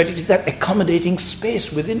 but it is that accommodating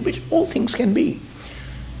space within which all things can be.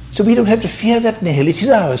 So we don't have to fear that nihil. It is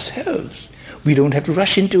ourselves. We don't have to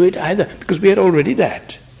rush into it either, because we are already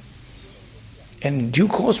that. And in due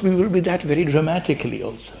course we will be that very dramatically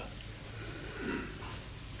also.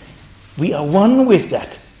 We are one with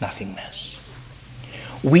that nothingness.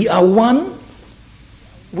 We are one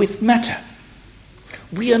with matter.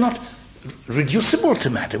 We are not reducible to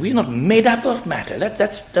matter. We are not made up of matter.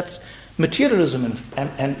 That's materialism,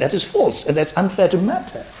 and that is false, and that's unfair to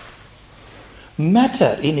matter.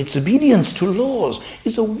 Matter, in its obedience to laws,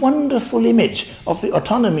 is a wonderful image of the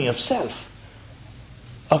autonomy of self,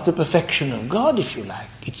 of the perfection of God, if you like.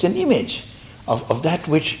 It's an image of that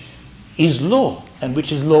which is law, and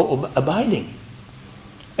which is law-abiding,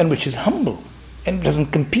 and which is humble, and doesn't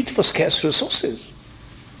compete for scarce resources.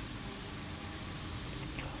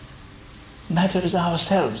 Matter is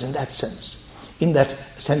ourselves in that sense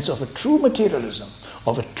of a true materialism,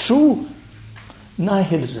 of a true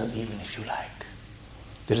nihilism, even, if you like.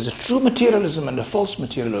 There is a true materialism and a false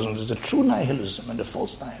materialism. There is a true nihilism and a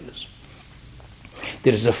false nihilism.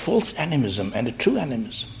 There is a false animism and a true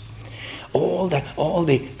animism. All the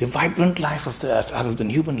vibrant life of the earth, other than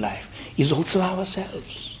human life, is also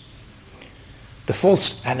ourselves. The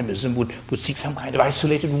false animism would seek some kind of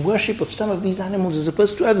isolated worship of some of these animals as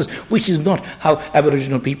opposed to others, which is not how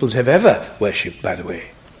Aboriginal peoples have ever worshipped, by the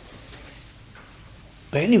way.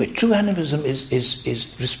 But anyway, true animism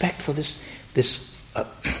is respect for this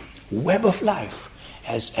web of life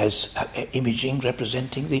as imaging,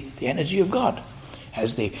 representing the energy of God,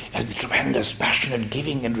 as the tremendous, passionate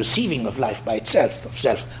giving and receiving of life by itself, of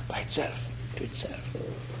self by itself, to itself.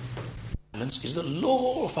 Violence is the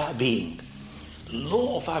law of our being. The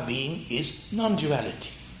law of our being is non-duality.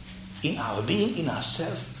 In our being, in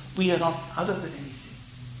ourself, we are not other than anything.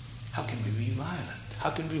 How can we be violent? How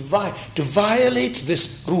can we to violate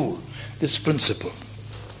this rule, this principle,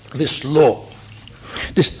 this law,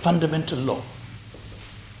 this fundamental law,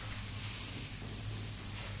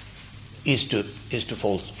 is to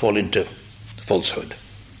fall into falsehood.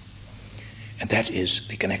 And that is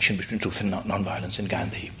the connection between truth and non-violence in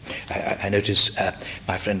Gandhi. I notice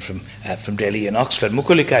my friend from Delhi and Oxford,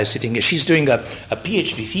 Mukulika, is sitting here. She's doing a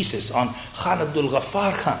PhD thesis on Khan Abdul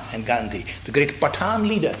Ghaffar Khan and Gandhi, the great Pathan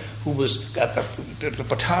leader who was... the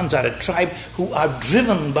Pathans are a tribe who are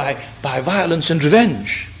driven by violence and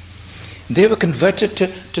revenge. They were converted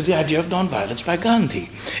to the idea of non-violence by Gandhi.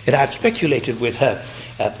 And I've speculated with her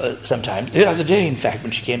sometimes, the other day in fact,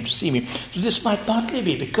 when she came to see me, so this might partly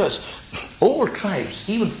be because all tribes,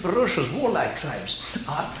 even ferocious warlike tribes,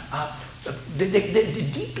 they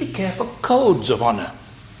deeply care for codes of honor.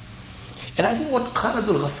 And I think what Khan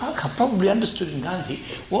Abdul Ghaffar Khan probably understood in Gandhi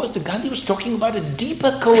was that Gandhi was talking about a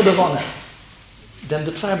deeper code of honor than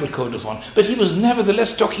the tribal code of honor. But he was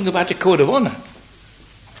nevertheless talking about a code of honor.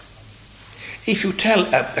 If you tell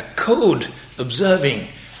a code observing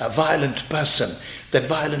a violent person that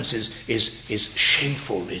violence is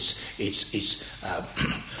shameful,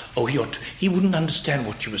 he wouldn't understand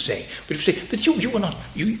what you were saying. But if you say that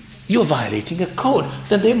you're violating a code,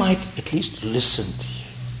 then they might at least listen to you.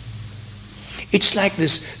 It's like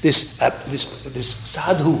this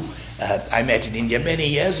sadhu I met in India many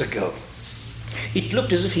years ago. It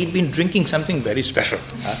looked as if he'd been drinking something very special.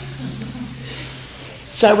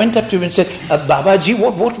 So I went up to him and said, Babaji,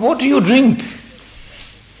 what do you drink?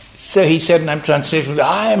 So he said, and I'm translating,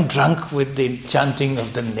 I am drunk with the chanting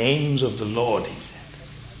of the names of the Lord, he said.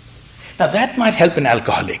 Now that might help an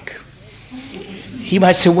alcoholic. He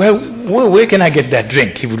might say, well, where can I get that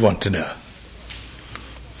drink? He would want to know.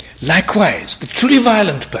 Likewise, the truly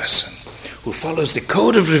violent person who follows the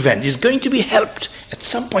code of revenge is going to be helped at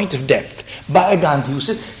some point of depth by Gandhi, who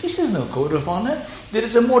says, this is no code of honor. There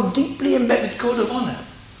is a more deeply embedded code of honor.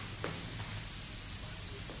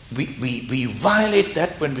 We violate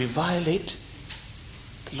that when we violate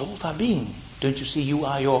The law of our being. Don't you see you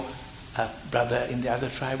are your brother in the other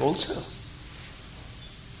tribe also?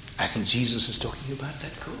 I think Jesus is talking about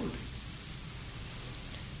that code.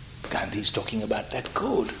 Gandhi is talking about that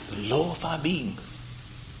code, the law of our being.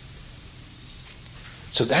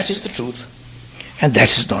 So that is the truth, and that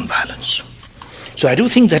is non-violence. So I do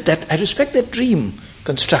think that I respect that dream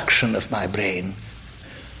construction of my brain.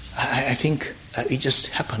 I think it just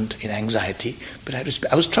happened in anxiety, but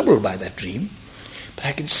I was troubled by that dream. But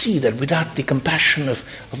I can see that without the compassion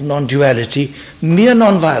of non-duality, mere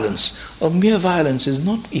non-violence or mere violence is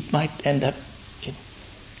not, it might end up in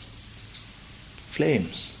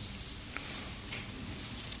flames.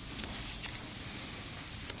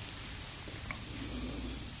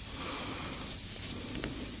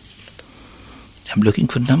 I'm looking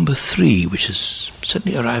for number 3, which has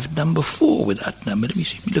suddenly arrived number 4 with that number. Let me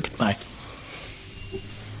see. Look at my...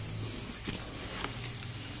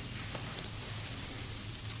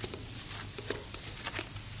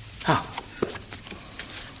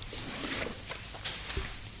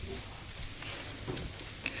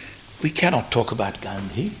 We cannot talk about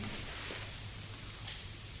Gandhi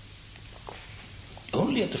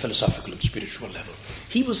only at the philosophical and spiritual level.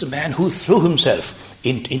 He was a man who threw himself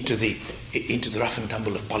into the rough and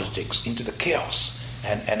tumble of politics, into the chaos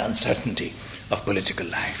and uncertainty of political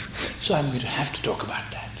life. So I'm going to have to talk about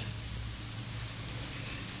that.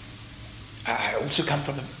 I also come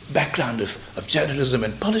from a background of journalism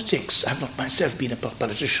and politics. I've not myself been a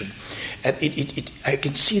politician. And I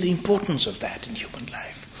can see the importance of that in human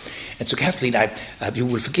life. And so, Kathleen, you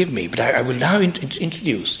will forgive me, but I will now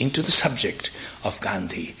introduce into the subject of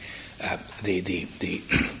Gandhi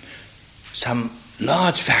some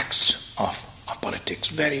large facts of politics,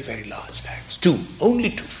 very, very large facts. Only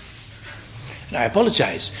two. And I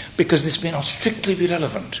apologize because this may not strictly be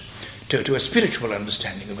relevant to a spiritual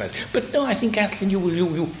understanding of God. But no, I think, Kathleen, you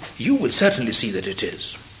will certainly see that it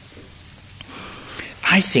is.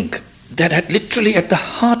 I think that literally at the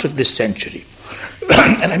heart of this century,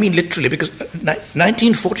 and I mean literally, because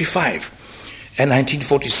 1945 and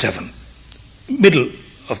 1947, middle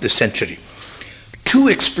of this century, 2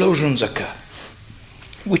 explosions occur,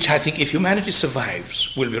 which I think if humanity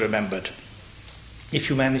survives will be remembered. If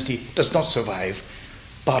humanity does not survive,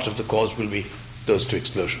 part of the cause will be those 2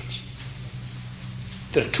 explosions.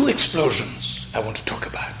 There are 2 explosions I want to talk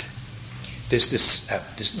about. There's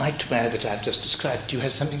this nightmare that I've just described. Do you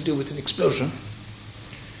have something to do with an explosion?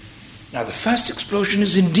 Now, the first explosion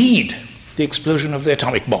is indeed the explosion of the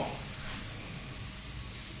atomic bomb.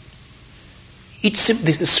 It's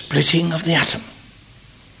simply the splitting of the atom.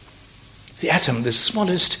 The atom, the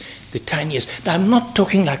smallest, the tiniest. Now, I'm not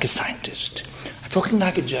talking like a scientist. I'm talking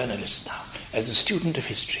like a journalist now, as a student of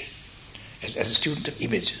history, as a student of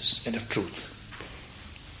images and of truth.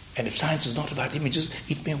 And if science is not about images,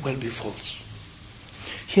 it may well be false.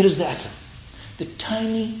 Here is the atom, the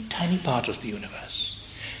tiny, tiny part of the universe.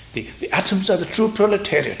 The atoms are the true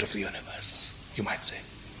proletariat of the universe, you might say.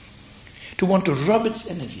 To want to rob its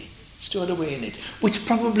energy, stored away in it, which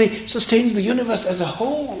probably sustains the universe as a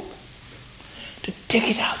whole, to take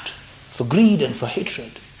it out for greed and for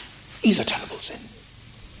hatred, is a terrible sin.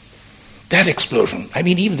 That explosion, I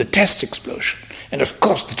mean even the test explosion, and of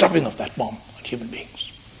course the dropping of that bomb on human beings,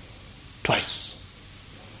 twice,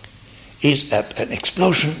 is an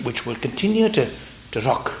explosion which will continue to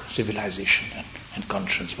rock civilization and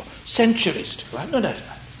conscience for centuries to go. No doubt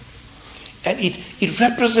about it. And it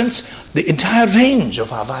represents the entire range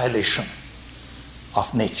of our violation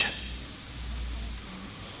of nature.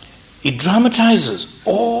 It dramatizes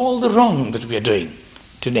all the wrong that we are doing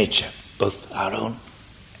to nature, both our own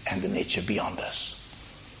and the nature beyond us.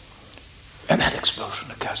 And that explosion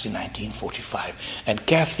occurs in 1945. And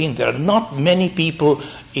Kathleen, there are not many people,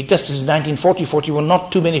 just as in 1940-41,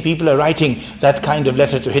 not too many people are writing that kind of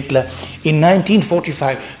letter to Hitler. In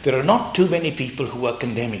 1945, there are not too many people who are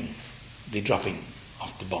condemning the dropping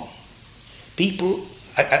of the bomb. People,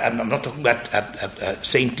 I'm not talking about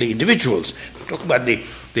saintly individuals, I'm talking about the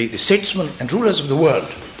statesmen and rulers of the world.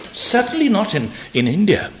 Certainly not in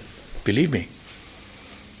India, believe me.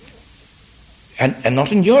 And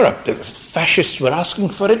not in Europe. The fascists were asking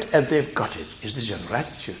for it and they've got it, is the general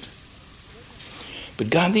attitude. But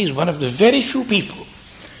Gandhi is one of the very few people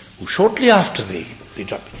who shortly after the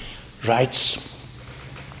drop writes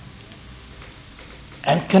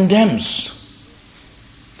and condemns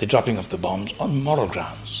the dropping of the bombs on moral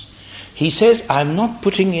grounds. He says, I'm not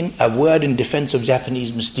putting in a word in defense of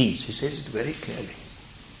Japanese misdeeds. He says it very clearly.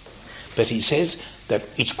 But he says that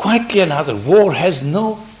it's quite clear now that war has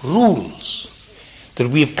no rules. That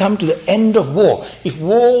we have come to the end of war. If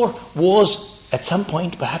war was, at some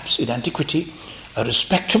point, perhaps in antiquity, a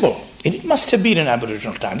respectable, and it must have been in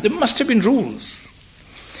Aboriginal times, there must have been rules,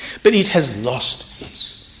 but it has lost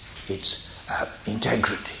its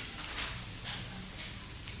integrity.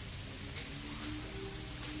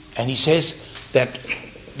 And he says that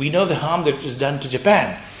we know the harm that was done to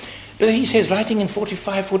Japan, but he says, writing in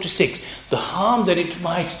 45, 46, the harm that it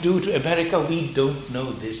might do to America, we don't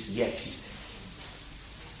know this yet, he says.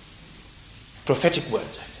 Prophetic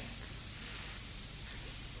words, I think.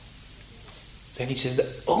 Then he says,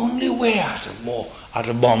 the only way out of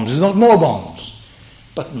bombs is not more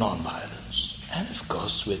bombs, but non-violence. And of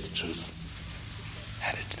course, with truth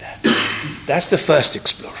added to that. That's the first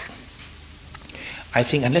explosion. I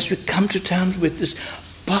think unless we come to terms with this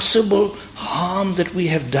possible harm that we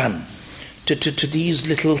have done to these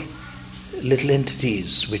little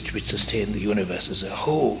entities which sustain the universe as a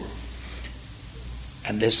whole,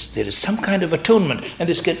 unless there is some kind of atonement, and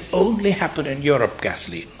this can only happen in Europe,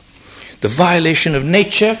 Kathleen. The violation of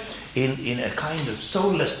nature in a kind of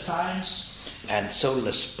soulless science and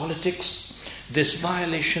soulless politics, this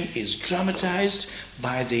violation is dramatized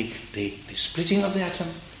by the splitting of the atom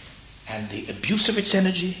and the abuse of its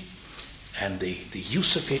energy and the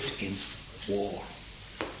use of it in war.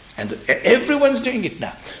 And everyone's doing it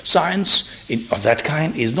now. Science of that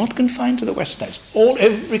kind is not confined to the Westerners.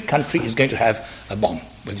 Every country is going to have a bomb,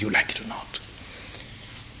 whether you like it or not.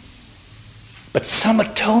 But some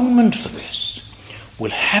atonement for this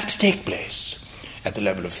will have to take place at the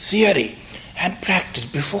level of theory and practice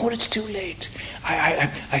before it's too late.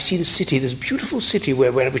 I see the city, this beautiful city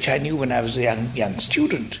which I knew when I was a young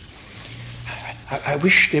student. I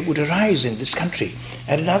wish there would arise in this country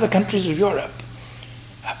and in other countries of Europe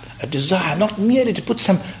a desire not merely to put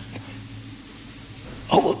some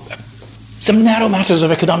narrow matters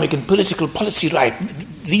of economic and political policy right.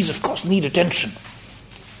 These, of course, need attention.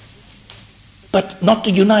 But not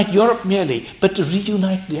to unite Europe merely, but to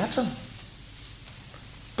reunite the atom.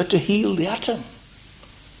 But to heal the atom.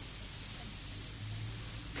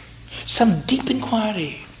 Some deep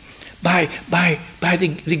inquiry by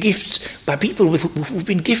the gifts, by people who've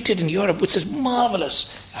been gifted in Europe with such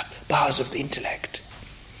marvelous powers of the intellect.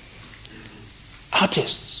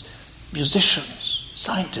 Artists, musicians,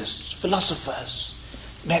 scientists, philosophers,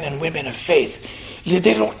 men and women of faith.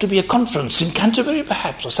 There ought to be a conference in Canterbury,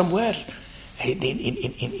 perhaps, or somewhere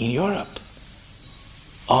in Europe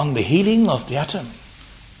on the healing of the atom.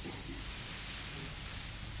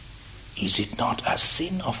 Is it not a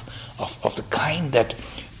sin of the kind that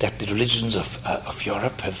the religions of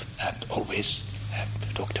Europe have always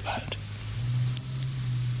talked about?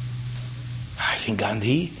 I think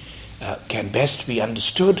Gandhi can best be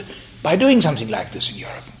understood by doing something like this in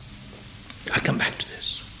Europe. I'll come back to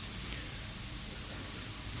this.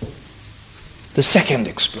 The second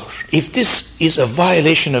explosion. If this is a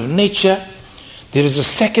violation of nature, there is a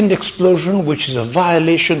second explosion which is a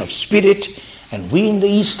violation of spirit, and we in the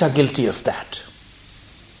East are guilty of that.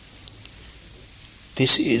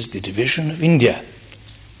 This is the division of India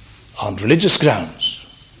on religious grounds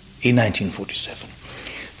in 1947.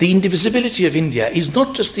 The indivisibility of India is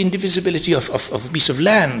not just the indivisibility of a piece of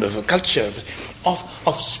land, of a culture,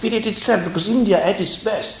 of spirit itself, because India at its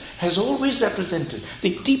best has always represented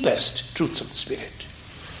the deepest truths of the spirit.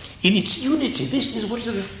 In its unity, this is what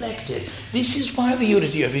is reflected. This is why the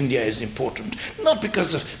unity of India is important. Not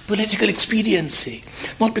because of political expediency,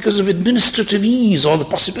 not because of administrative ease or the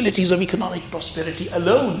possibilities of economic prosperity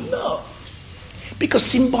alone, no. Because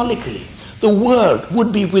symbolically, the world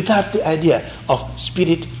would be without the idea of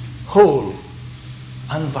spirit whole,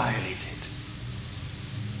 unviolated.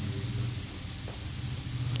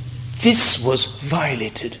 This was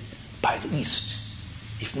violated by the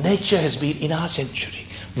East. If nature has been, in our century,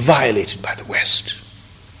 violated by the West,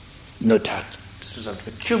 no doubt this was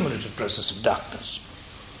a cumulative process of darkness.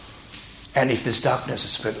 And if this darkness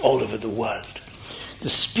is spread all over the world, the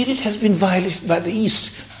spirit has been violated by the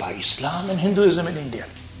East, by Islam and Hinduism in India.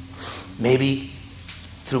 Maybe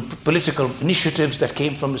through political initiatives that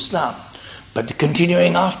came from Islam, but the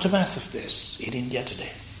continuing aftermath of this in India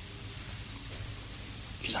today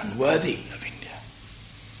is unworthy of India.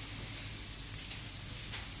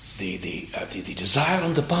 The desire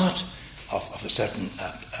on the part of a certain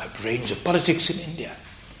range of politics in India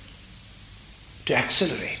to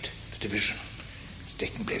accelerate the division that's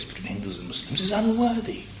taking place between Hindus and Muslims is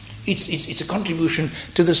unworthy. It's a contribution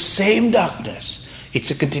to the same darkness.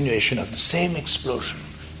 It's a continuation of the same explosion.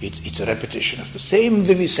 It's a repetition of the same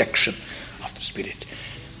vivisection of the spirit.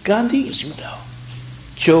 Gandhi, as you know,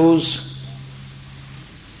 chose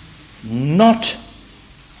not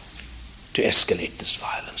to escalate this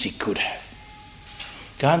violence. He could have.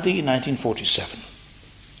 Gandhi in 1947,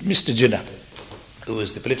 Mr. Jinnah, who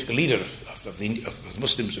was the political leader of the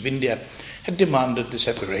Muslims of India, had demanded the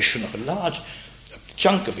separation of a large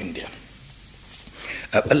chunk of India,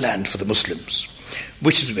 a land for the Muslims,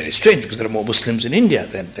 which is very strange because there are more Muslims in India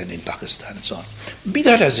than in Pakistan and so on. Be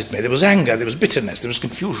that as it may, there was anger, there was bitterness, there was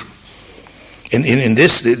confusion. In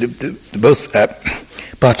this, both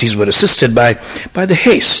parties were assisted by the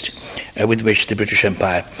haste with which the British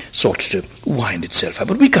Empire sought to wind itself up.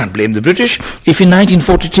 But we can't blame the British. If in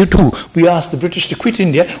 1942 we asked the British to quit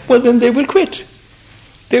India, well then they will quit.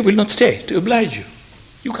 They will not stay to oblige you.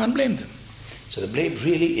 You can't blame them. So the blame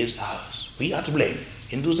really is ours. We are to blame,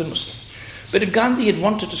 Hindus and Muslims. But if Gandhi had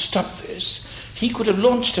wanted to stop this, he could have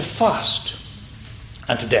launched a fast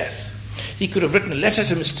unto death. He could have written a letter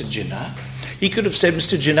to Mr. Jinnah. He could have said,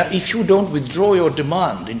 Mr. Jinnah, if you don't withdraw your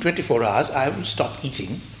demand in 24 hours, I will stop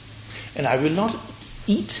eating, and I will not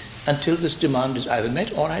eat until this demand is either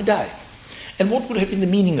met or I die. And what would have been the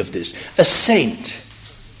meaning of this? A saint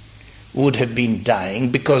would have been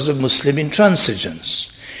dying because of Muslim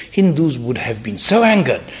intransigence. Hindus would have been so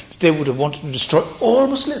angered that they would have wanted to destroy all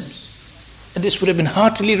Muslims. And this would have been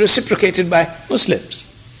heartily reciprocated by Muslims.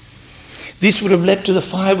 This would have led to the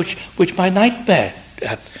fire which my nightmare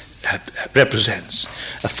represents.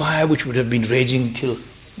 A fire which would have been raging till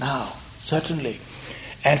now, certainly.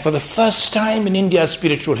 And for the first time in India's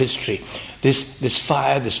spiritual history, this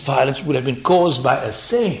fire, this violence would have been caused by a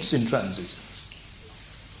saint's intransigence.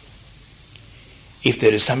 If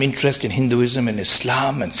there is some interest in Hinduism and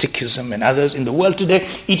Islam and Sikhism and others in the world today,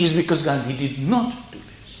 it is because Gandhi did not do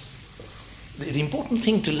this. The important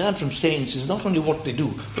thing to learn from saints is not only what they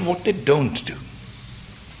do, but what they don't do.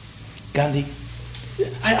 Gandhi,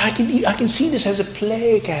 I can see this as a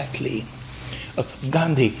play, Kathleen, of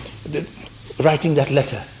Gandhi writing that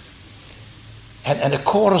letter. And a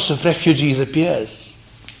chorus of refugees appears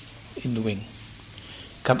in the wing,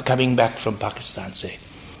 coming back from Pakistan, saying,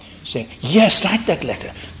 yes, write that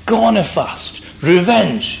letter, go on a fast,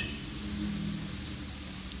 revenge.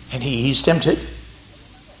 And he's tempted.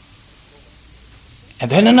 And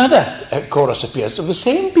then another chorus appears of the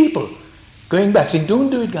same people going back, saying, don't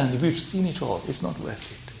do it, Gandhi, we've seen it all, it's not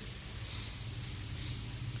worth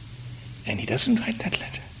it. And he doesn't write that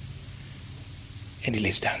letter. And he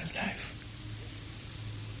lays down his life.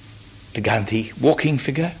 The Gandhi walking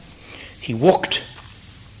figure, he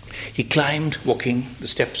climbed, walking the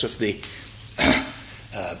steps of the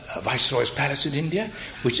Viceroy's palace in India,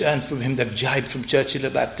 which earned from him that jibe from Churchill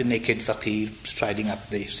about the naked fakir striding up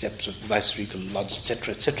the steps of the Viceregal lodge,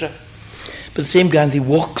 etc., etc. But the same Gandhi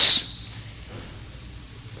walks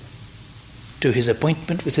to his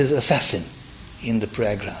appointment with his assassin in the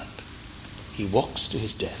prayer ground. He walks to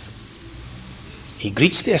his death. He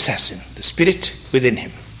greets the assassin, the spirit within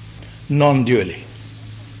him, non-dually.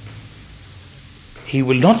 He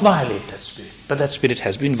will not violate that spirit, but that spirit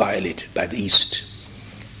has been violated by the East,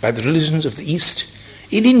 by the religions of the East.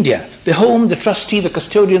 In India, the home, the trustee, the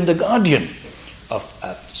custodian, the guardian of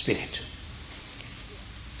spirit.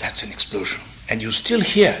 That's an explosion. And you still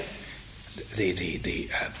hear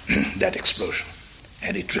that explosion,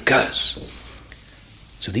 and it recurs.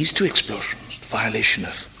 So these two explosions, the violation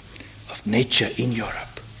of nature in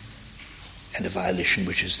Europe, and a violation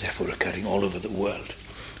which is therefore occurring all over the world,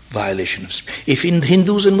 violation of... If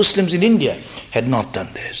Hindus and Muslims in India had not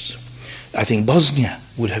done this, I think Bosnia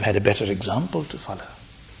would have had a better example to follow.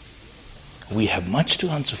 We have much to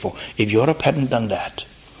answer for. If Europe hadn't done that,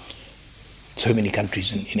 so many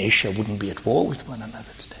countries in Asia wouldn't be at war with one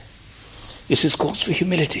another today. This is cause for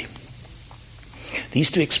humility.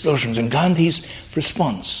 These two explosions and Gandhi's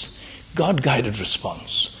response, God-guided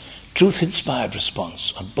response, truth-inspired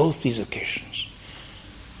response on both these occasions,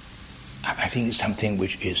 I think is something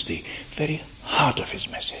which is the very heart of his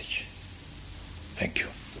message. Thank you.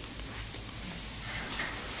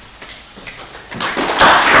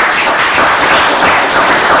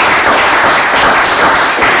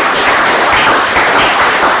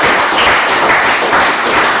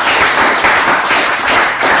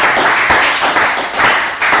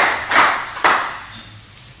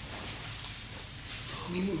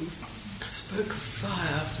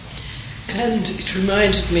 And it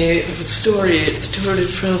reminded me of a story, it's told in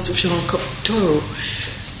France of Jean Cocteau.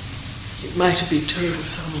 It might have been told of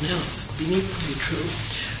someone else, been equally true,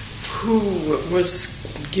 who was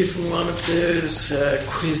given one of those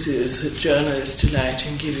quizzes that journalists delight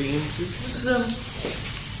in giving. It was,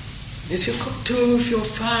 Monsieur Cocteau, if your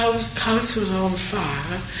house was on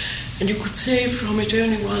fire and you could save from it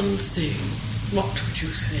only one thing, what would you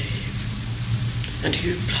save? And he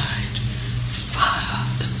replied, fire.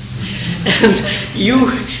 And you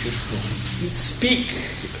speak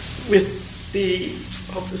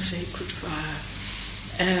of the sacred fire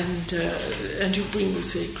and you bring the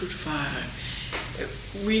sacred fire.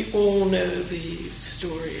 We all know the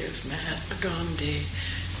story of Mahatma Gandhi,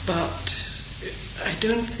 but I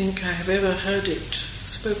don't think I have ever heard it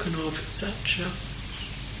spoken of with such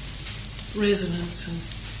resonance and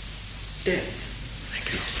depth.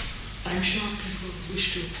 Thank you. I'm sure people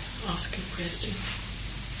wish to ask a question.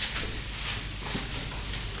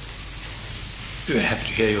 We're happy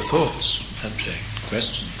to hear your thoughts, subject,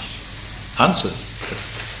 questions, answers.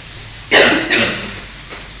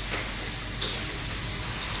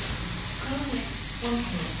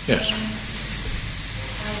 Yes.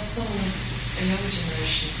 As someone, a young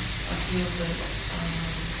generation, I feel that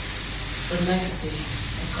the legacy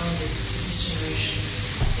of Gandhi to this generation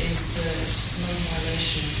is that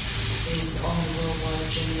non-violation is on the worldwide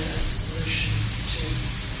agenda as a solution to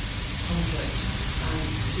conflict.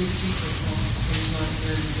 Two particular examples from my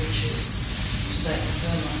own, which is Tibet and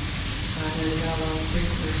Burma. I know the Dalai Lama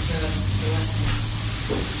frequently refers to the lessons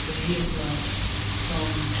that he has learned from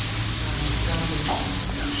Gandhi.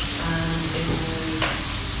 And in the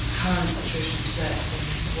current situation in Tibet,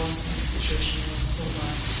 the worst situation in the last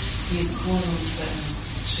fortnight, he is calling on Tibetans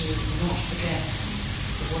to not forget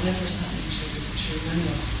that whatever is happening to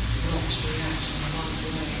remember not to react in a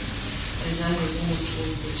violent way. And his anger is almost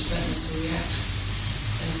towards the Tibetans who react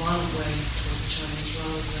in a violent way towards the Chinese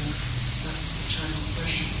rather than the Chinese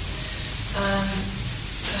aggression. And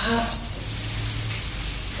perhaps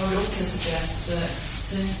I would also suggest that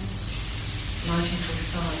since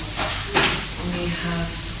 1945 we have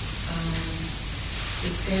the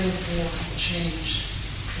scale of war has changed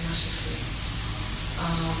dramatically,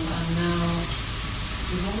 and now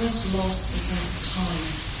we've almost lost the sense of time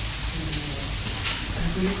in the war. And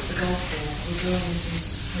if we look at the Gulf War, we're going with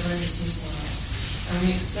these horrendous missiles, and we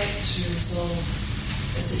expect to resolve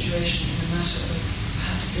a situation in a matter of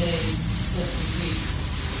perhaps days, certainly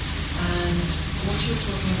weeks. And what you're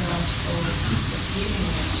talking about of the healing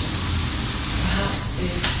matter, perhaps if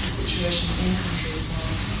the situation in countries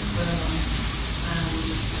like Burma and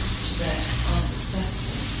Tibet are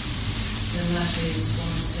successful, then that is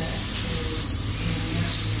one step towards healing the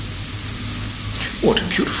atom. What a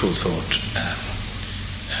beautiful thought,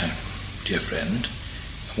 dear friend.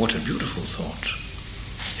 What a beautiful thought.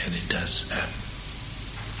 And it does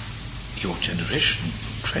your generation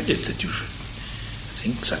credit that you should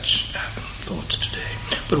think such thoughts today.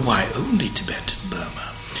 But why only Tibet and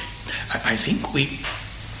Burma? I think we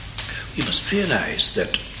must realize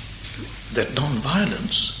that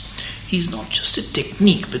non-violence is not just a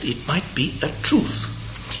technique, but it might be a truth,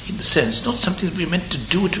 in the sense, not something that we're meant to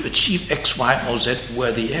do to achieve X, Y, or Z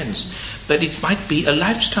worthy ends, but it might be a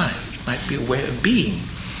lifestyle, it might be a way of being.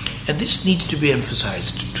 And this needs to be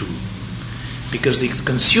emphasized too, because the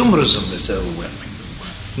consumerism is overwhelming,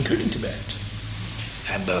 including Tibet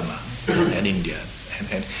and Burma and India.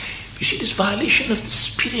 And you see, this violation of the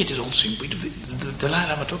spirit is also important. The Dalai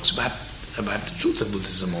Lama talks about the truth of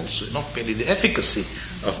Buddhism also, not merely the efficacy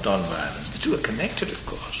of non-violence. The two are connected, of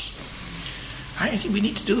course. I think we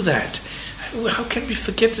need to do that. How can we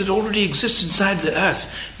forget that already exists inside the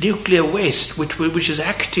earth nuclear waste, which is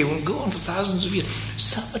active and go on for thousands of years?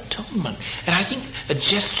 Some atonement. And I think a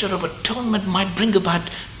gesture of atonement might bring about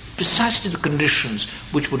precisely the conditions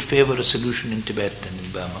which would favor a solution in Tibet and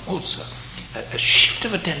in Burma also. A shift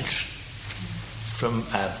of attention from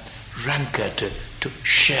rancor to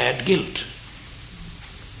shared guilt.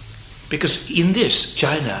 Because in this,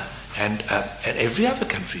 China and every other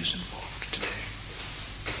country is involved today.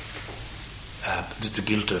 The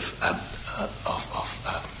guilt of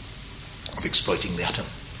exploiting the atom,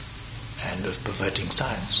 and of perverting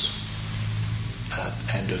science,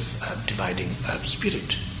 and of dividing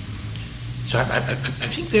spirit. So I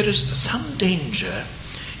think there is some danger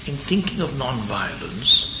in thinking of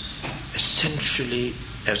non-violence essentially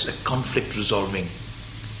as a conflict-resolving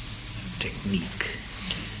technique.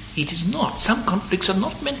 It is not. Some conflicts are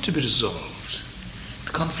not meant to be resolved.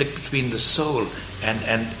 The conflict between the soul and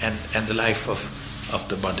the life of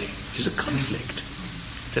the body is a conflict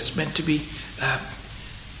that's meant to be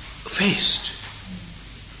faced.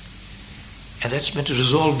 And that's meant to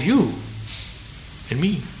resolve you and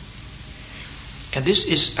me. And this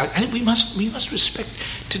is, I think we must respect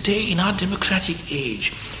today in our democratic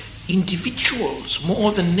age, individuals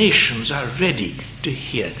more than nations are ready to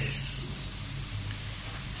hear this.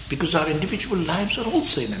 Because our individual lives are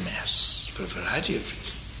also in a mess for a variety of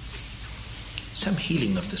reasons. Some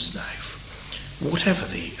healing of this life, whatever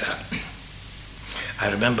I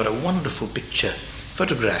remember a wonderful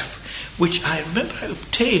photograph, which I remember I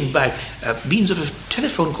obtained by means of a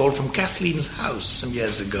telephone call from Kathleen's house some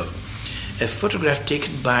years ago. A photograph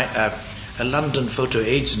taken by a a London photo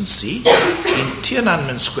agency in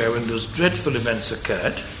Tiananmen Square when those dreadful events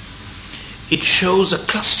occurred. It shows a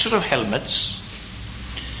cluster of helmets,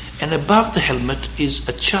 and above the helmet is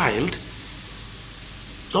a child,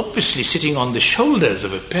 obviously sitting on the shoulders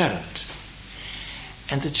of a parent,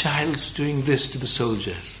 and the child's doing this to the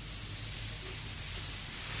soldiers.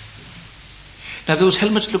 Now those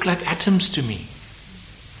helmets look like atoms to me,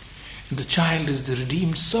 and the child is the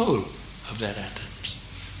redeemed soul of that atoms,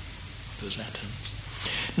 those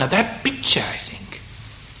atoms. Now that picture, I think,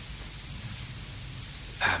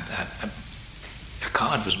 a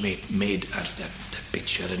card was made out of that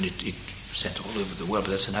picture, and it sent all over the world,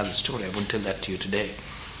 but that's another story. I won't tell that to you today.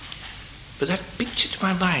 But that picture, to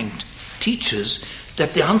my mind, teaches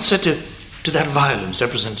that the answer to that violence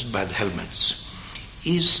represented by the helmets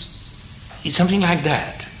is something like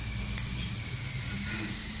that.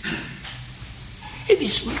 And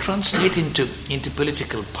this will translate into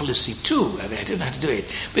political policy too. I don't know how to do it.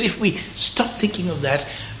 But if we stop thinking of that,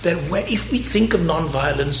 then if we think of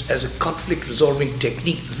non-violence as a conflict-resolving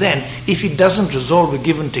technique, then if it doesn't resolve a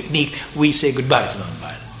given technique, we say goodbye to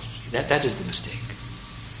non-violence. That is the mistake.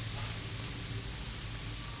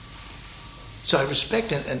 So I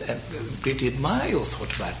respect and greatly admire your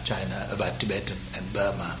thought about China, about Tibet and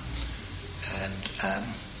Burma.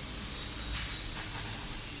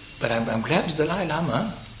 But I'm glad the Dalai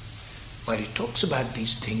Lama, while he talks about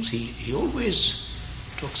these things, he always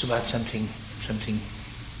talks about something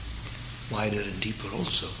wider and deeper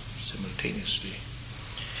also, simultaneously.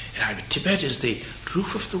 Tibet is the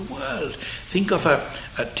roof of the world. Think of a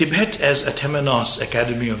Tibet as a Temenos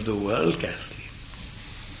Academy of the World, Kathleen,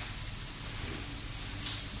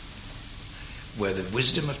 where the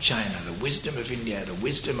wisdom of China, the wisdom of India, the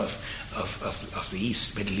wisdom of the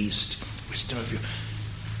East, Middle East, wisdom of Europe.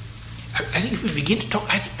 I think if we begin to talk,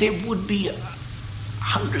 I think there would be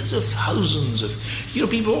hundreds of thousands of...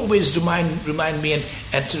 people always remind me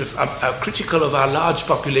and sort of are critical of our large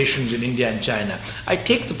populations in India and China. I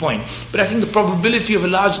take the point, but I think the probability of a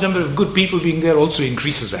large number of good people being there also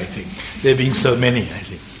increases, I think. There being so many, I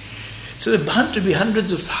think. So there are bound to be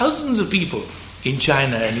hundreds of thousands of people in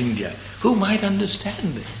China and India who might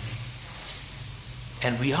understand this.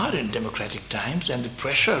 And we are in democratic times, and the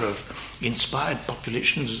pressure of inspired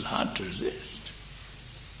populations is hard to resist.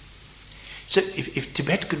 So if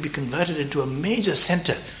Tibet could be converted into a major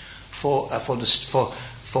center for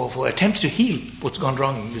attempts to heal what's gone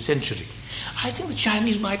wrong in the century, I think the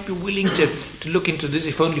Chinese might be willing to look into this,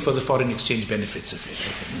 if only for the foreign exchange benefits of it.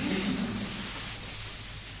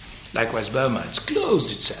 Likewise Burma, it's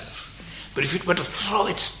closed itself. But if it were to throw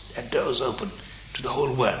its doors open to the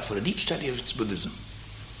whole world for a deep study of its Buddhism.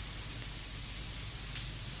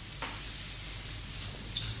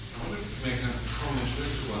 Make a comment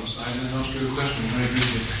to one slide and then ask you a question very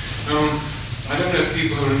briefly. I don't know if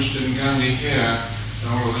people who are interested in Gandhi here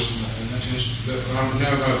or listen, that is, that I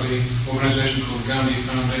know about the organisation called Gandhi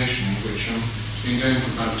Foundation, which has been going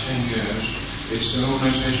for about 10 years. It's an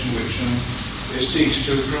organisation which it seeks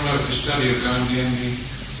to promote the study of Gandhi and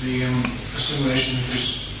the assimilation of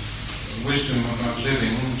his wisdom about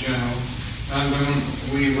living in general. And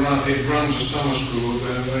it runs a summer school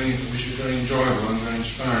which is very enjoyable and very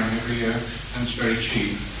inspiring every year, and it's very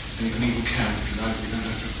cheap. And you can even camp if you like. You don't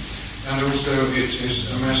have to. And also it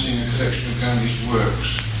is amassing a collection of Gandhi's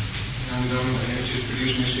works. And it is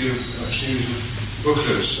producing a series of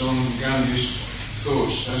booklets on Gandhi's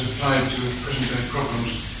thoughts as applied to present-day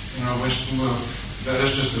problems in our Western world.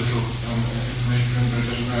 That's just a little information for anybody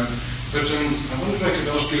who doesn't know. But I wonder if I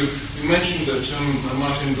could ask you, you mentioned that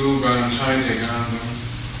Martin Buber and Heidegger and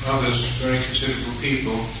others, very considerable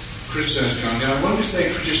people, criticised Gandhi. I wonder if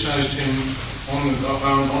they criticised him on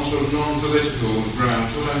sort of non-political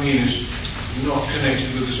grounds. What I mean is not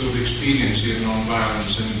connected with the sort of expediency of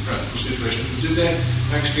non-violence in the practical situation. But did they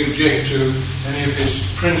actually object to any of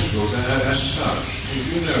his principles as such?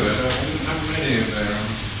 Do you know that? I haven't read any of their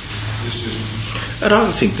decisions. I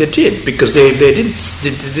rather think they did, because they didn't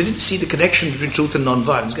see the connection between truth and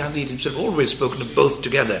non-violence. Gandhi himself always spoken of both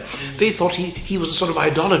together. They thought he was a sort of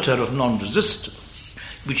idolater of non-resistance,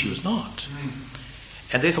 which he was not.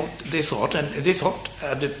 And they thought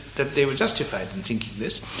that they were justified in thinking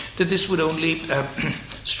that this would only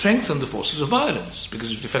strengthen the forces of violence,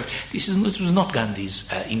 because they felt this was not Gandhi's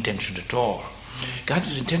intention at all.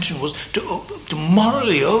 Gandhi's intention was to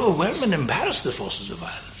morally overwhelm and embarrass the forces of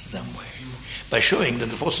violence in some way, by showing that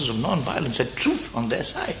the forces of non-violence had truth on their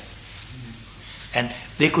side. And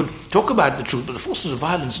they could talk about the truth, but the forces of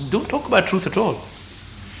violence don't talk about truth at all.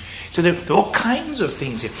 So there are all kinds of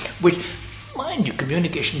things here, which Mind you,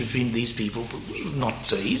 communication between these people was not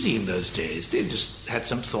so easy in those days. They just had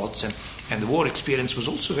some thoughts, and the war experience was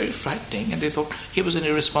also very frightening, and they thought it was an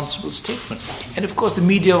irresponsible statement. And of course the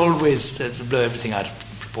media always blow everything out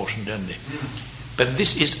of proportion, don't they? But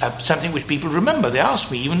this is something which people remember. They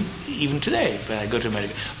ask me, even today, when I go to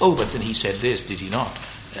America, oh, but then he said this, did he not?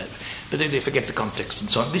 But then they forget the context and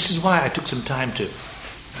so on. This is why I took some time to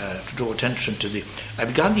draw attention to the...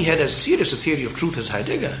 Gandhi had as serious a theory of truth as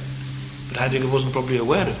Heidegger, but Heidegger wasn't probably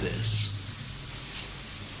aware of this.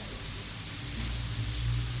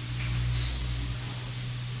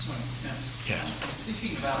 Sorry, Yeah. I was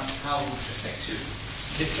thinking about how effective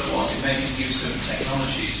Hitler was in making use of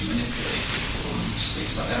technology to manipulate people and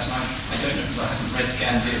things like that. And I don't know, because I haven't read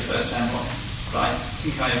Gandhi at first hand, but I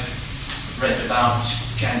think I've read about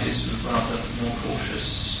Gandhi's rather more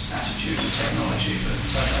cautious attitude to technology, but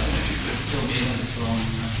I don't know if you could fill me in a little on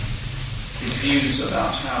his views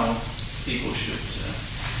about how people should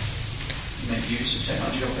make use of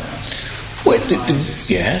technology, or perhaps... Well,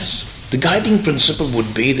 yes, the guiding principle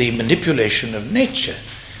would be the manipulation of nature,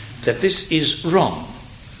 that this is wrong,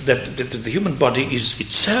 that the human body is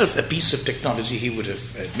itself a piece of technology, he would have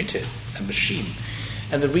admitted, a machine,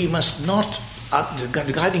 and that we must not,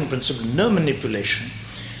 the guiding principle, no manipulation,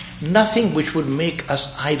 nothing which would make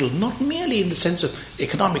us idle, not merely in the sense of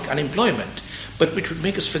economic unemployment, but which would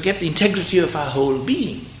make us forget the integrity of our whole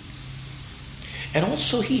being. And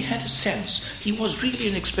also he had a sense, he was really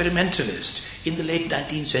an experimentalist in the late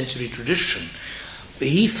 19th century tradition.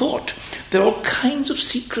 He thought there are all kinds of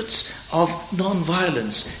secrets of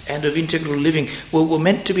non-violence and of integral living were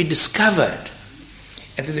meant to be discovered,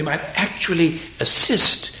 and that they might actually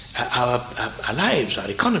assist our lives, our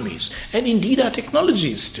economies, and indeed our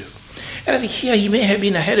technologies too. And I think here he may have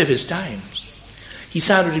been ahead of his times. He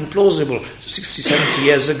sounded implausible 60, 70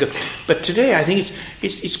 years ago, but today I think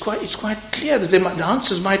it's quite clear that the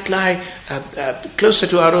answers might lie closer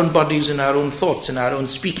to our own bodies and our own thoughts and our own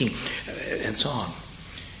speaking and so on.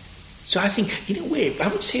 So I think, in a way, I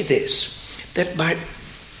would say this, that by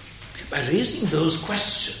raising those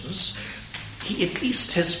questions, he at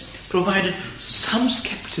least has provided some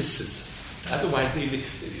skepticism. Otherwise,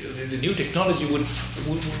 the new technology would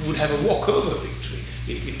have a walkover victory.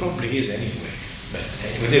 It probably is anyway. But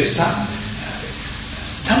anyway, there is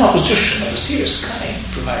some opposition of a serious kind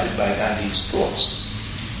provided by Gandhi's thoughts,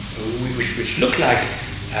 which look like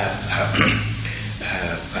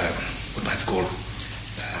what might call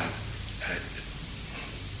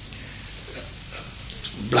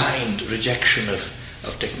blind rejection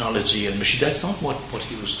of technology and machine. That's not what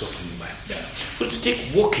he was talking about there. So let's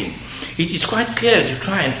take walking. It's quite clear as you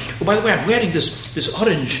try and... Oh, by the way, I'm wearing this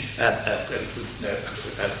orange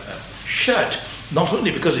shirt, not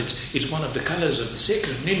only because it's one of the colours of the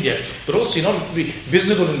sacred in India, but also in order to be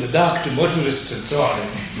visible in the dark to motorists and so on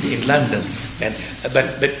in London.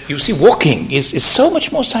 But you see, walking is so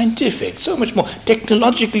much more scientific, so much more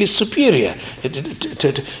technologically superior.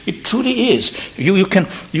 It truly is. You can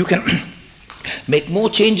make more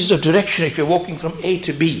changes of direction if you're walking from A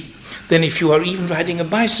to B than if you are even riding a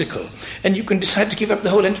bicycle. And you can decide to give up the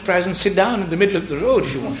whole enterprise and sit down in the middle of the road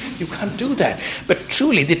if you want. You can't do that. But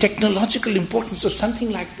truly, the technological importance of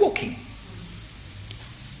something like walking,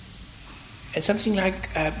 and something like,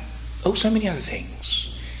 so many other things,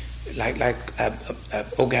 like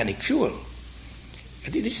organic fuel.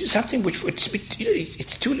 This is something which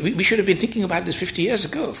we should have been thinking about this 50 years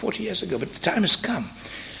ago, 40 years ago, but the time has come.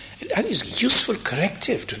 I think it's a useful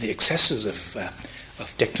corrective to the excesses of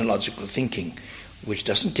technological thinking, which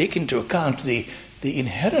doesn't take into account the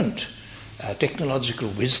inherent technological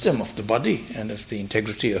wisdom of the body and of the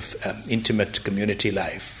integrity of intimate community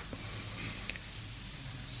life.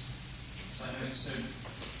 So I know it's so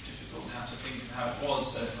difficult now to think of how it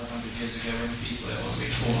was over 100 years ago when it was we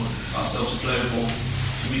call ourselves a global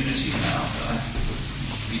community now, but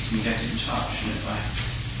we can get in touch, by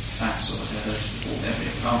facts or whatever, every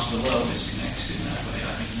part of the world is connected in that way,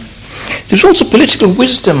 I think. There's also political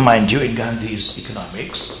wisdom, mind you, in Gandhi's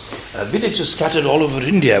economics. Villages scattered all over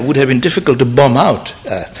India would have been difficult to bomb out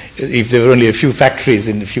if there were only a few factories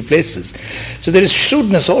in a few places. So there is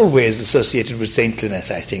shrewdness always associated with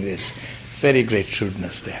saintliness, I think. There's very great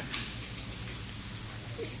shrewdness there.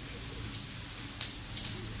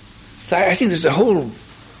 So I think there's a whole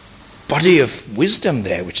body of wisdom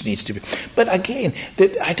there which needs to be... But again,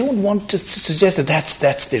 I don't want to suggest that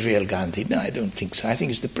that's the real Gandhi. No, I don't think so. I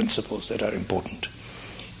think it's the principles that are important.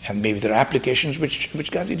 And maybe there are applications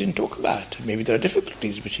which Gandhi didn't talk about. Maybe there are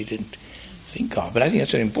difficulties which he didn't think of. But I think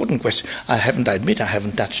that's an important question. I admit I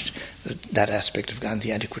haven't touched that aspect of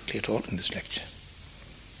Gandhi adequately at all in this lecture.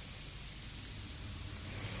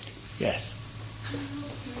 Yes?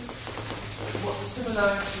 the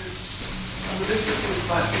similarities and the differences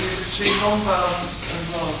might be between non-violence and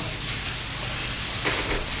love?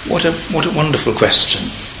 What a wonderful question.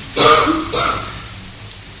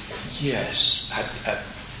 Yes,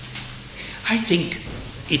 I think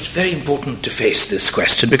it's very important to face this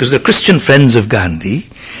question because the Christian friends of Gandhi,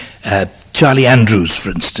 Charlie Andrews, for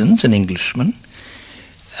instance, an Englishman,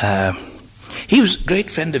 he was a great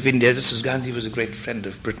friend of India, just as Gandhi was a great friend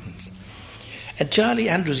of Britain's. And Charlie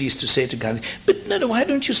Andrews used to say to Gandhi, but no, why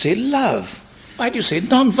don't you say love? Why do you say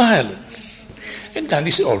non-violence? And Gandhi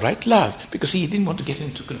said, all right, love, because he didn't want to get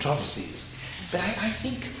into controversies. But I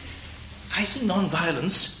think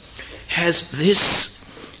non-violence has this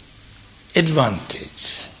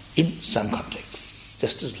advantage in some contexts,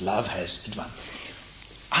 just as love has advantage.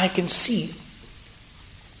 I can see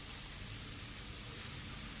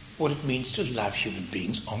what it means to love human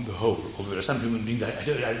beings on the whole. Although there are some human beings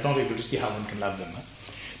I'm not able to see how one can love them,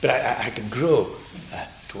 but I can grow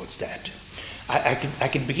towards that. I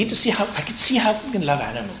can begin to see how one can love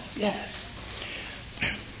animals. Yes.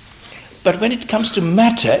 But when it comes to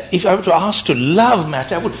matter, if I were to ask to love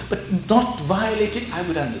matter, I would, but not violate it, I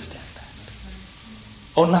would understand that.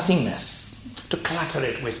 Or nothingness, to clutter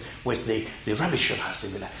it with the rubbish of our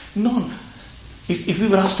civilization. None. If we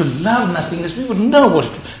were asked to love nothingness, we would know what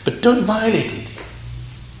it was, but don't violate it.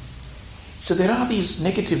 So there are these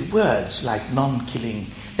negative words like non-killing,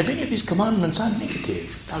 and many of these commandments are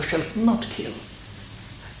negative. Thou shalt not kill.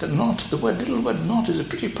 The little word not is a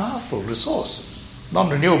pretty powerful resource.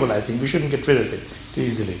 Non-renewable, I think. We shouldn't get rid of it too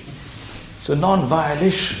easily. So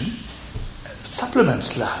non-violation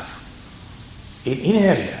supplements love in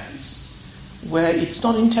areas where it's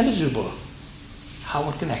not intelligible how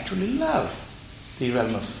one can actually love the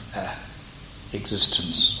realm of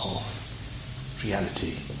existence or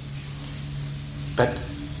reality. But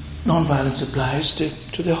non-violence applies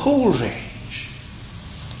to the whole range.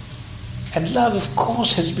 And love, of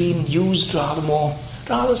course, has been used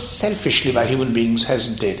rather selfishly by human beings,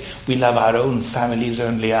 hasn't it? We love our own families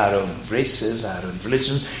only, our own races, our own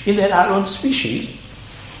religions, in that our own species.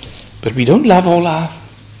 But we don't love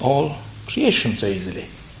all creation so easily.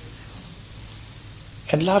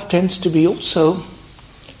 And love tends to be also...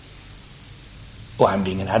 I'm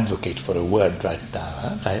being an advocate for a word right now.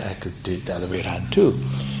 Huh? I could do it the other way around too.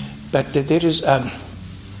 But there is...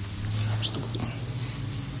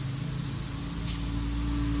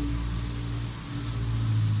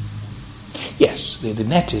 Yes, the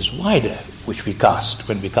net is wider, which we cast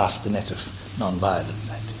when we cast the net of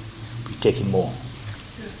non-violence. I think we take in more.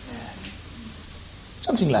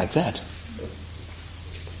 Something like that.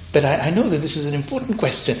 But I know that this is an important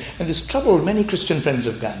question, and this troubled many Christian friends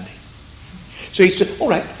of Gandhi. So he said, all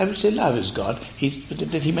right, I would say love is God.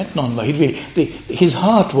 That he meant non-violence. His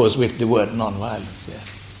heart was with the word non-violence,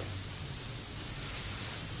 yes.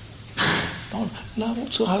 Love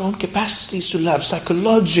also, our own capacities to love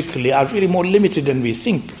psychologically are really more limited than we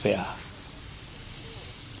think they are.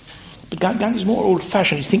 But Gandhi is more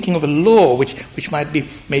old-fashioned. He's thinking of a law which might be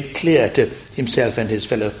made clear to himself and his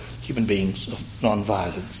fellow human beings of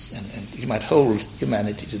non-violence, and he might hold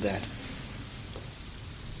humanity to that.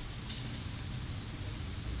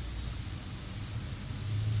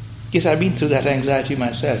 Yes, I've been through that anxiety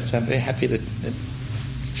myself, so I'm very happy that you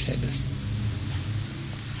shared this.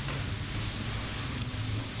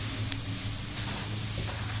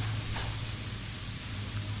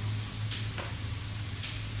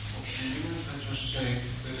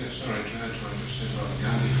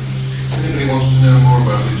 If anybody wants to know more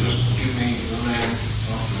about it, just give me the name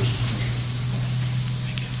afterwards.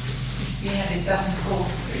 Yeah, it's Paul.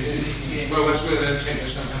 Well, that's where they take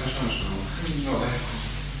this and have a school. It's not there.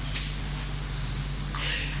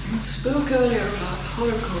 You spoke earlier about the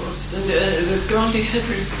Holocaust and that Gandhi had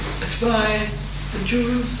advised the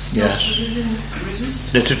Jews not to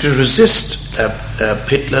resist. To resist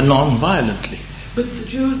Hitler non-violently. But the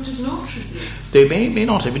Jews did not resist. They may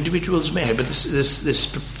not have, individuals may have, but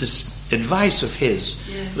this advice of his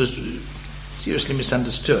was seriously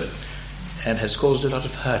misunderstood and has caused a lot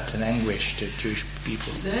of hurt and anguish to Jewish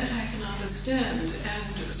people. That I can understand,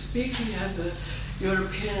 and speaking as a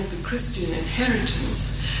European of the Christian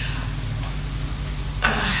inheritance,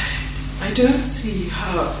 I don't see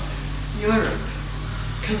how Europe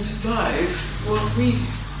can survive what we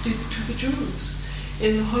did to the Jews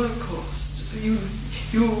in the Holocaust. You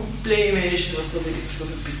blame Asia for the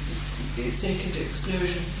second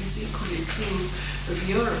explosion. It's equally true of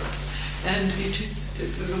Europe. And it is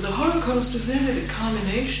the Holocaust was only the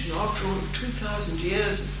culmination, after all, of 2,000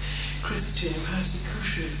 years of Christian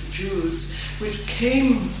persecution of the Jews, which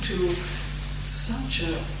came to such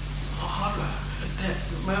a horror at that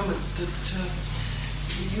moment that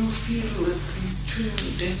you feel that these two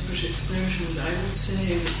desperate explosions, I would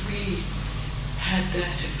say that we had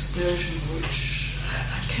that explosion, which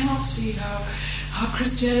I cannot see how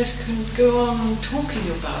Christianity can go on talking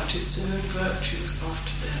about its own virtues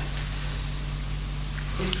after that.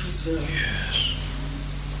 It was... Yes.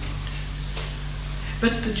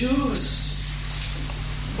 But the Jews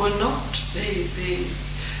were not.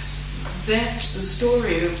 The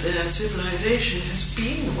story of their civilization has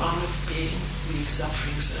been one of being the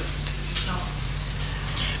suffering servant, is it not?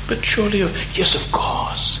 But surely, yes, of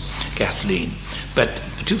course, Kathleen. But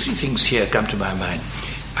 2-3 things here come to my mind.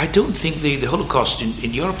 I don't think the Holocaust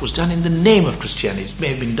in Europe was done in the name of Christianity. It may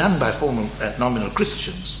have been done by formal nominal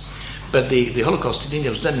Christians, but the Holocaust in India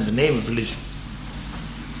was done in the name of religion.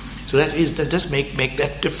 So that does make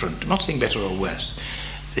that different. I'm not saying better or worse.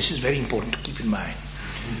 This is very important to keep in mind.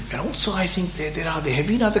 And also, I think there have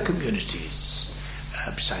been other communities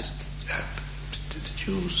besides the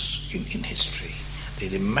Jews in history.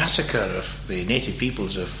 The massacre of the native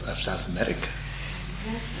peoples of South America,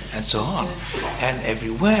 and so on, and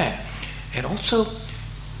everywhere. And also,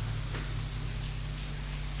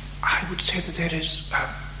 I would say that there is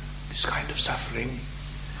this kind of suffering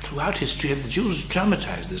throughout history, and the Jews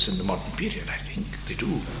dramatize this in the modern period, I think. They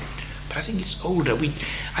do. But I think it's older.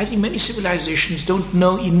 I think many civilizations don't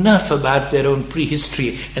know enough about their own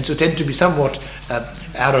prehistory, and so tend to be somewhat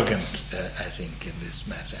arrogant, I think, in this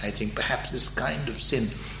matter. I think perhaps this kind of sin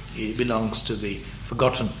belongs to the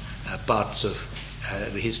forgotten parts of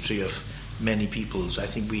the history of many peoples. I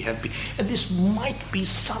think we have been... And this might be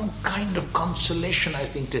some kind of consolation, I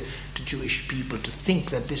think, to Jewish people, to think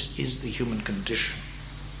that this is the human condition.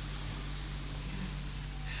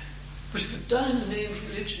 But it was done in the name of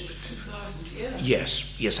religion for 2,000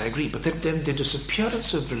 years. Yes, I agree. But then the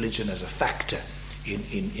disappearance of religion as a factor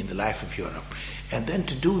in the life of Europe, and then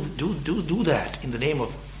to do that in the name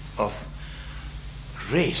of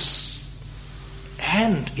race,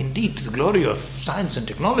 and indeed to the glory of science and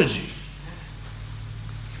technology.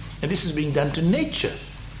 And this is being done to nature.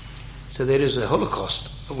 So there is a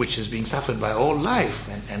Holocaust which is being suffered by all life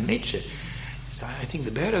and nature. So I think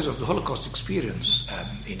the bearers of the Holocaust experience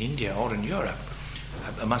in India or in Europe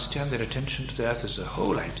must turn their attention to the earth as a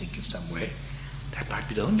whole, I think, in some way. That might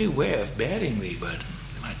be the only way of bearing the burden.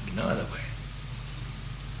 There might be no other way.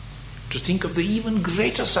 To think of the even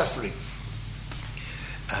greater suffering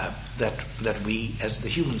that we as the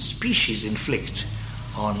human species inflict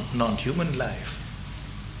on non-human life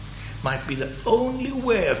might be the only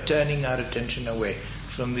way of turning our attention away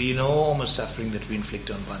from the enormous suffering that we inflict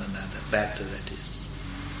on one another, battle that is.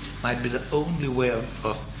 Might be the only way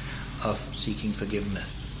of seeking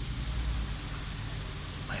forgiveness.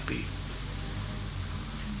 Might be.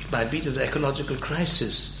 It might be that the ecological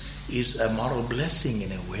crisis is a moral blessing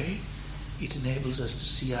in a way. It enables us to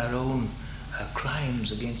see our own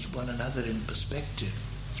crimes against one another in perspective.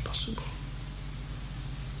 It's possible.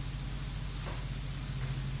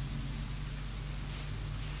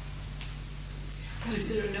 Well, if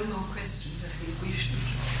there are no more questions, I think we should.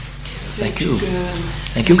 Thank you.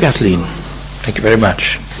 Thank you, Kathleen. Thank you very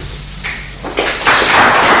much.